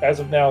 But as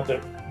of now,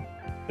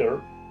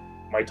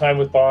 my time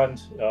with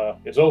Bond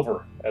is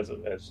over as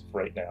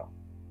right now.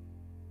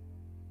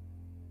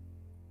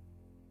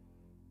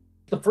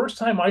 The first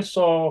time I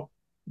saw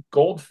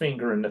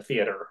Goldfinger in the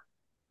theater,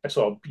 I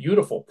saw a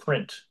beautiful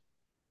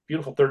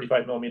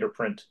 35 millimeter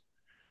print.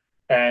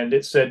 And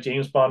it said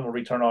James Bond will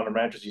return on Her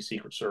Majesty's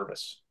Secret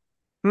Service.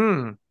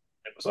 Hmm.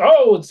 It was,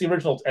 it's the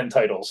original end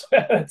titles.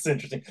 That's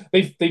interesting.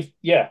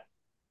 Yeah.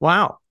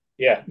 Wow.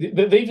 Yeah,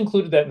 they've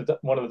included that in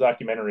one of the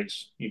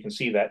documentaries. You can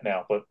see that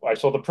now. But I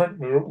saw the print.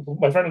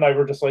 My friend and I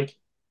were just like,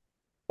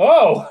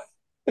 "Oh,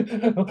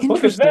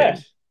 look at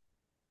that!"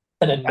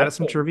 And then that's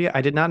some trivia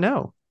I did not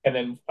know. And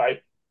then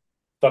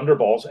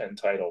Thunderball's end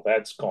title.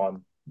 That's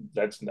gone.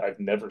 I've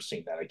never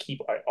seen that.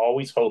 I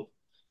always hope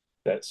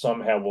that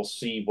somehow we'll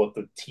see what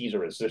the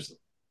teaser is. There's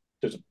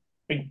a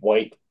big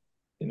wipe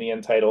in the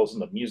end titles,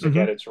 and the music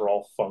edits are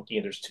all funky.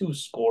 And there's 2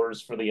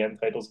 scores for the end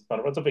titles of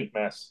Thunderball. It's a big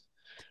mess.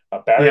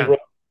 Barry wrote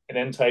an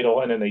end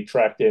title, and then they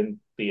tracked in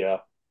the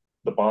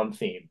Bond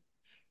theme.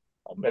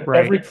 And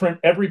every print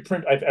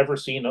I've ever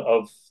seen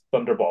of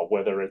Thunderball,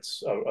 whether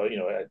it's a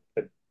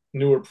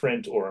newer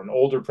print or an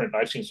older print,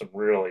 I've seen some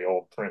really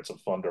old prints of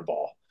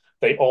Thunderball.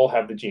 They all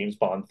have the James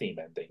Bond theme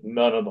ending.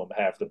 None of them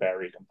have the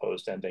Barry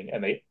composed ending,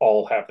 and they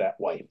all have that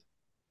wipe.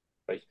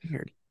 Like,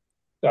 weird.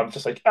 I'm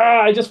just like,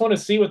 I just want to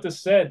see what this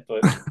said,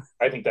 but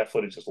I think that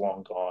footage is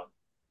long gone.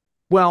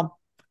 Well,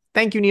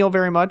 thank you, Neil,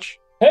 very much.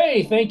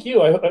 Hey, thank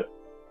you.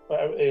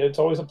 It's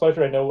always a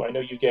pleasure. I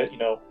know you get,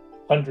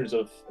 hundreds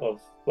of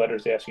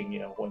letters asking,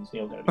 when's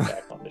Neil going to be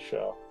back on the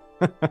show.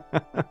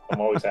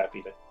 I'm always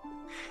happy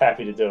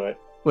to do it.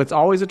 Well, it's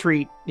always a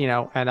treat,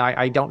 and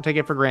I don't take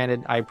it for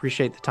granted. I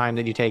appreciate the time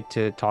that you take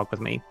to talk with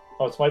me.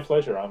 Oh, it's my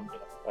pleasure. I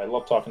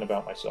love talking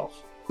about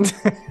myself.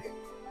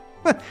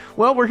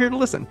 Well, we're here to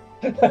listen.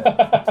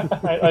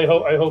 I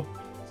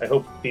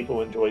hope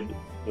people enjoyed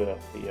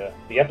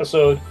the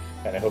episode,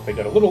 and I hope they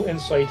got a little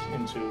insight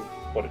into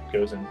what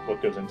goes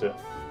into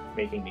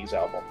making these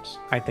albums.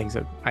 I think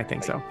so. I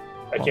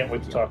can't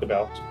wait to talk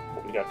about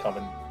what we got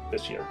coming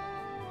this year.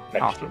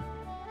 Next year.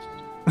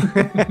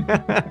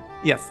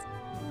 Yes.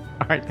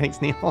 All right. Thanks,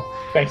 Neil.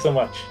 Thanks so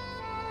much.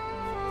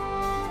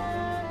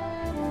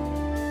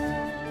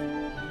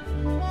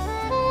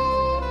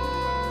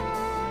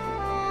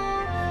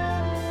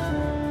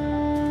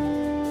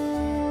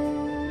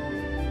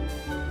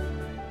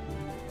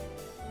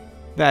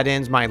 That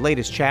ends my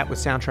latest chat with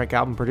soundtrack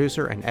album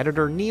producer and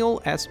editor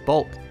Neil S.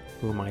 Bulk,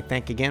 whom I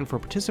thank again for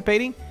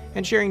participating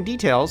and sharing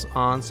details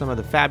on some of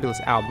the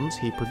fabulous albums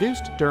he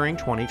produced during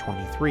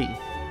 2023.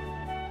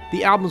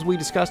 The albums we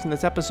discussed in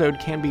this episode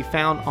can be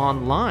found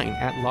online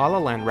at La La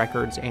Land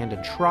Records and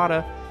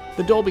Entrada.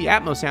 The Dolby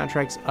Atmos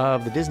soundtracks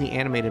of the Disney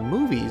animated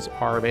movies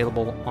are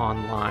available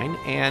online,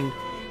 and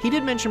he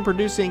did mention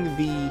producing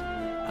the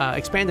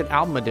expanded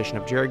album edition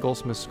of Jerry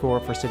Goldsmith's score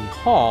for City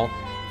Hall,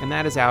 and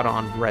that is out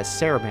on Perez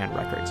Sarabande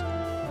Records.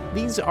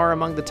 These are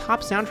among the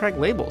top soundtrack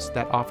labels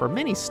that offer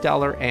many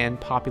stellar and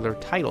popular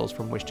titles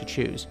from which to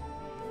choose.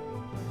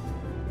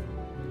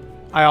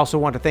 I also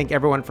want to thank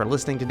everyone for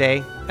listening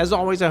today. As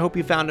always, I hope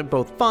you found it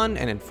both fun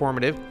and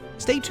informative.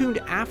 Stay tuned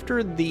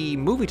after the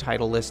movie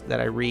title list that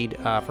I read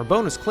for a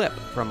bonus clip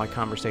from my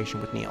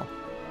conversation with Neil.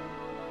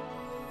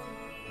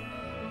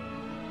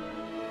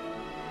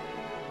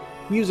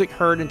 Music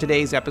heard in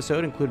today's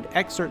episode included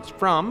excerpts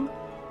from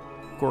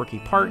Gorky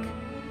Park,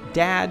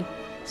 Dad,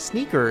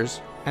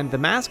 Sneakers, and The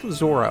Mask of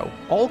Zorro,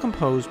 all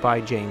composed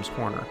by James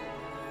Horner.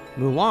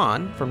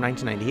 Mulan from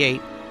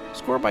 1998,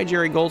 score by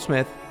Jerry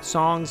Goldsmith,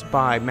 songs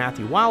by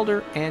Matthew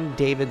Wilder and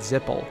David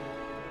Zippel.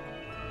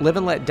 Live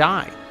and Let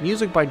Die,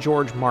 music by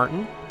George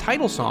Martin,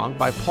 title song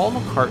by Paul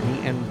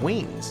McCartney and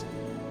Wings.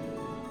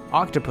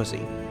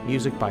 Octopussy,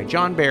 music by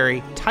John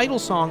Barry, title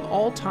song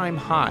All Time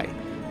High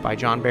by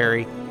John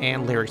Barry,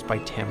 and lyrics by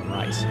Tim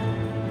Rice.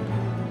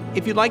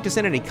 If you'd like to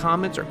send any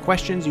comments or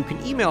questions, you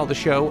can email the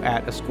show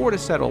at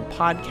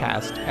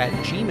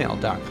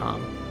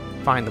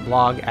ascoretosettlepodcast@gmail.com. Find the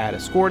blog at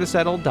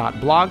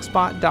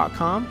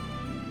ascoretosettle.blogspot.com,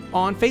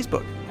 on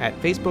Facebook at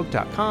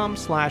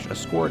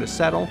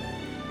facebook.com/ascoretosettle,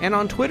 and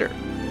on Twitter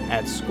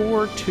at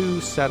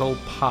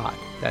score2settlepod.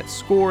 That's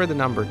score the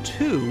number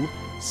 2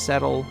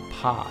 settle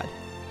pod.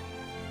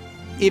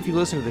 If you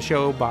listen to the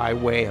show by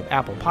way of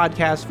Apple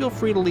Podcasts, feel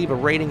free to leave a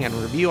rating and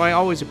review. I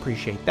always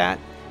appreciate that.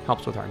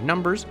 Helps with our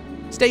numbers.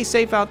 Stay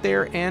safe out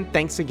there, and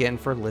thanks again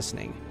for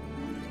listening.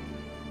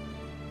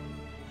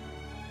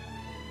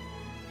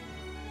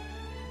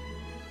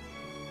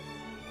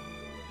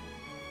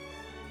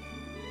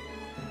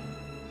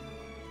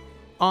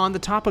 On the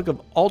topic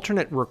of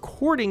alternate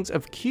recordings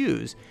of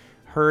cues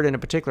heard in a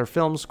particular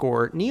film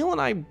score, Neil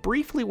and I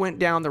briefly went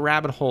down the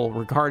rabbit hole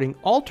regarding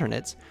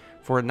alternates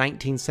for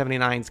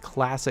 1979's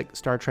classic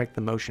Star Trek The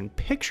Motion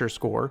Picture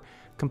score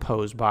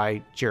composed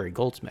by Jerry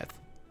Goldsmith.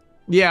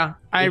 Yeah,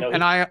 I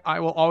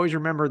will always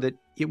remember that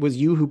it was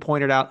you who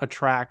pointed out a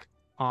track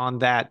on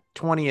that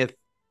 20th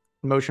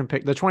motion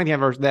pic, the 20th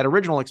version, that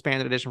original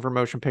expanded edition for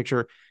motion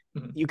picture,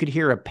 you could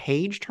hear a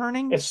page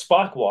turning. It's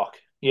Spock Walk.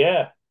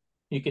 Yeah.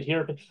 You could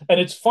hear it. And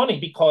it's funny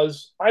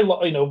because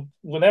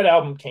when that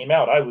album came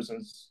out, I was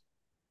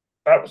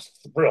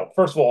thrilled.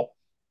 First of all,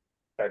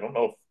 I don't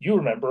know if you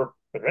remember,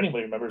 but if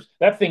anybody remembers,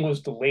 that thing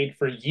was delayed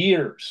for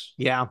years.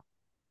 Yeah.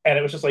 And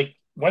it was just like,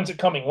 when's it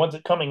coming? When's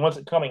it coming? When's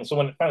it coming? So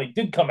when it finally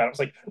did come out, it was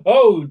like,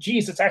 oh,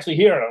 geez, it's actually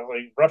here. And I was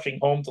like rushing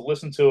home to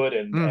listen to it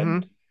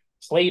and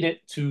slayed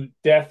it to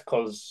death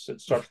because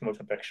it starts the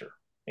motion picture.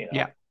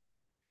 Yeah.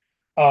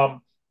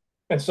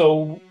 And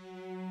so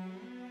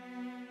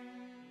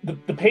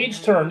the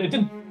page turn,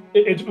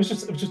 it was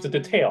just a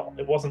detail.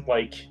 It wasn't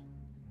like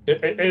I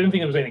didn't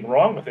think there was anything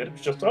wrong with it. It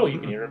was just, you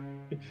can hear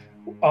it.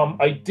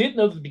 I did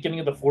know that the beginning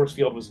of the force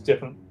field was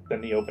different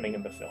than the opening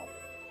in the film.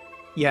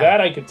 Yeah,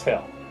 that I could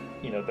tell.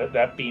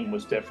 That beam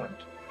was different.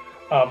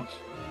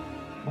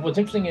 What's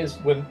interesting is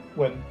when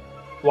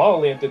La La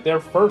Land did their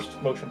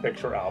first motion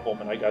picture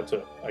album, and I got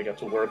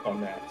to work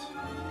on that,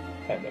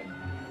 and then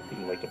be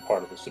like a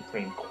part of the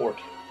Supreme Court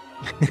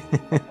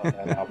on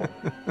that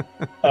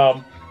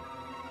album.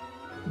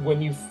 When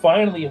you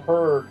finally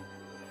heard,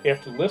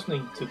 after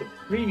listening to the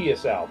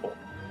previous album,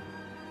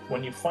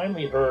 when you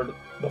finally heard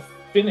the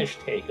finished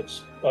take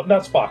of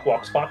not Spock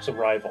Walk, Spock's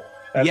Arrival.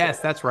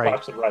 That's right.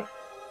 Spock's Arrival.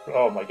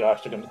 Oh my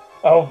gosh,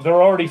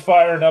 they're already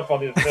firing up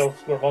on the Film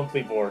Score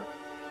Monthly board,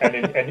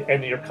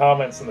 and your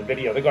comments in the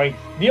video. They're going,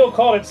 Neil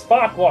called it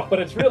Spock Walk, but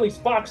it's really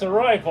Spock's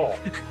Arrival.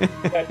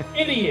 That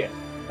idiot.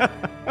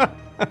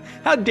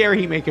 How dare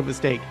he make a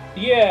mistake?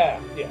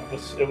 Yeah,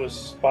 it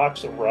was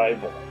Spock's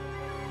Arrival.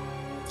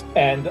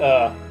 And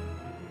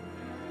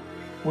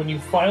when you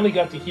finally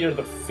got to hear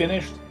the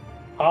finished,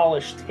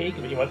 polished take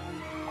of it, you went,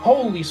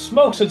 holy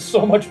smokes, it's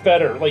so much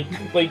better. I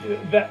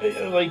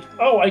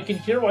can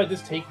hear why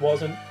this take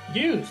wasn't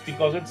used,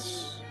 because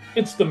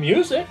it's the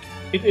music.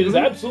 It is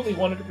absolutely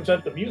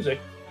 100% the music,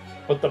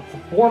 but the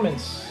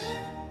performance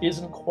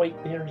isn't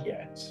quite there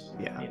yet.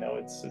 Yeah.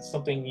 It's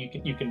something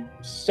you can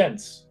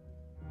sense.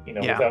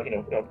 Without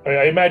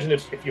I imagine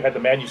if you had the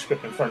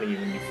manuscript in front of you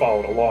and you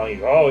followed along, you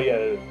go, oh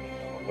yeah.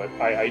 But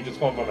I just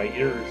going by my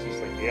ears, it's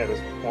like, this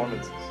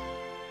performance is.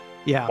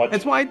 Yeah,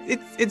 that's why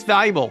it's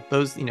valuable.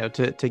 Those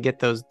to get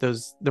those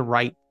the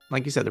right,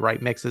 like you said, the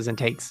right mixes and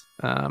takes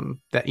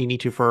that you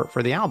need to for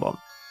the album.